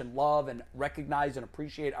cherish and love and recognize and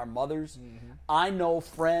appreciate our mothers, I know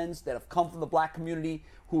friends that have come from the black community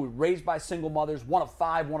who were raised by single mothers, one of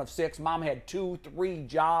 5, one of 6. Mom had 2, 3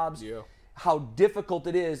 jobs. Yeah. How difficult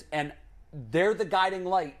it is, and they're the guiding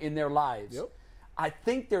light in their lives. Yep. I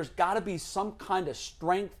think there's got to be some kind of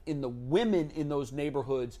strength in the women in those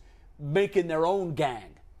neighborhoods making their own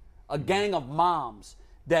gang, a gang of moms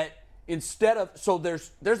that instead of, so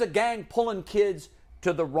there's a gang pulling kids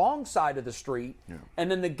to the wrong side of the street, and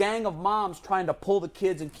then the gang of moms trying to pull the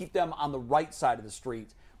kids and keep them on the right side of the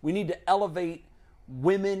street. We need to elevate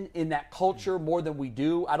women in that culture more than we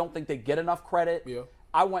do. I don't think they get enough credit. Yeah.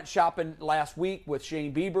 I went shopping last week with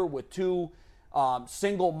Shane Bieber with 2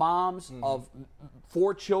 single moms of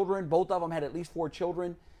 4 children. Both of them had at least 4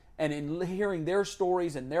 children. And in hearing their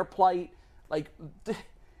stories and their plight, like,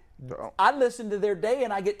 I listen to their day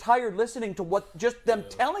and I get tired listening to just them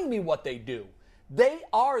telling me what they do. They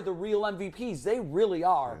are the real MVPs. They really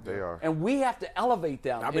are. Yeah, they are. And we have to elevate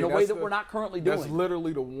them in a way that we're not currently doing. That's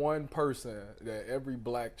literally the one person that every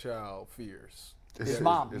black child fears. His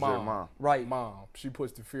mom. Their mom. Right. Mom. She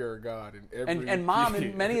puts the fear of God in every... And mom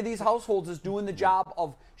in many of these households is doing the job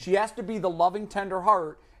of, she has to be the loving, tender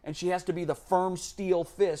heart, and she has to be the firm steel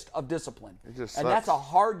fist of discipline. It just and sucks. that's a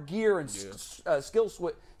hard gear and skill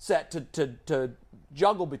set to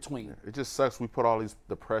juggle between. It just sucks we put all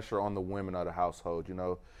the pressure on the women of the household.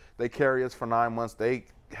 They carry us for 9 months. They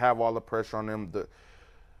have all the pressure on them.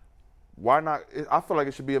 why not? I feel like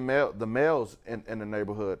it should be the males in the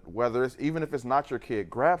neighborhood, whether it's, even if it's not your kid,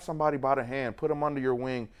 grab somebody by the hand, put them under your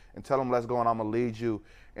wing, and tell them, let's go, and I'm going to lead you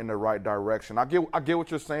in the right direction. I get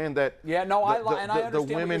what you're saying, that I understand the what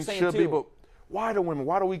you're women saying should too. be, but why the women?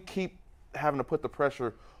 Why do we keep having to put the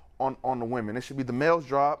pressure on the women? It should be the male's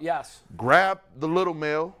job. Yes. Grab the little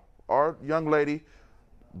male or young lady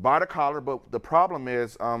by the collar, but the problem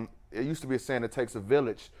is, it used to be a saying it takes a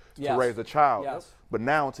village to raise a child. Yes. But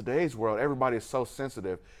now in today's world, everybody is so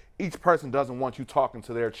sensitive. Each person doesn't want you talking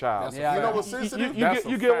to their child. Yeah. You know what's sensitive?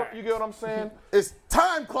 You get what I'm saying? It's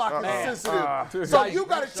time clock is sensitive. So you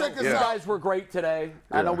got to check us You out. guys were great today.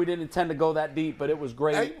 I know we didn't intend to go that deep, but it was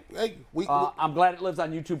great. Hey, I'm glad it lives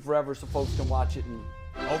on YouTube forever so folks can watch it. And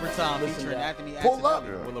Overtime Listen featuring to that. Anthony Pull up.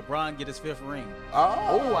 Antonelli. Will LeBron get his 5th ring?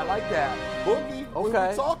 oh, I like that. Boogie, what Okay.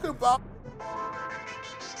 we talking about?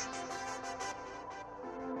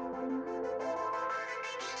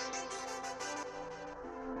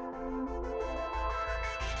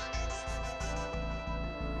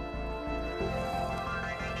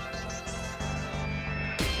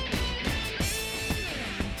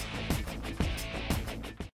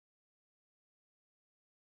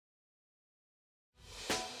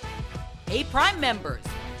 Hey, Prime members,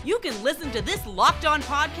 you can listen to this Locked On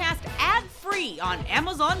podcast ad-free on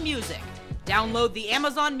Amazon Music. Download the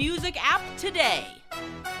Amazon Music app today.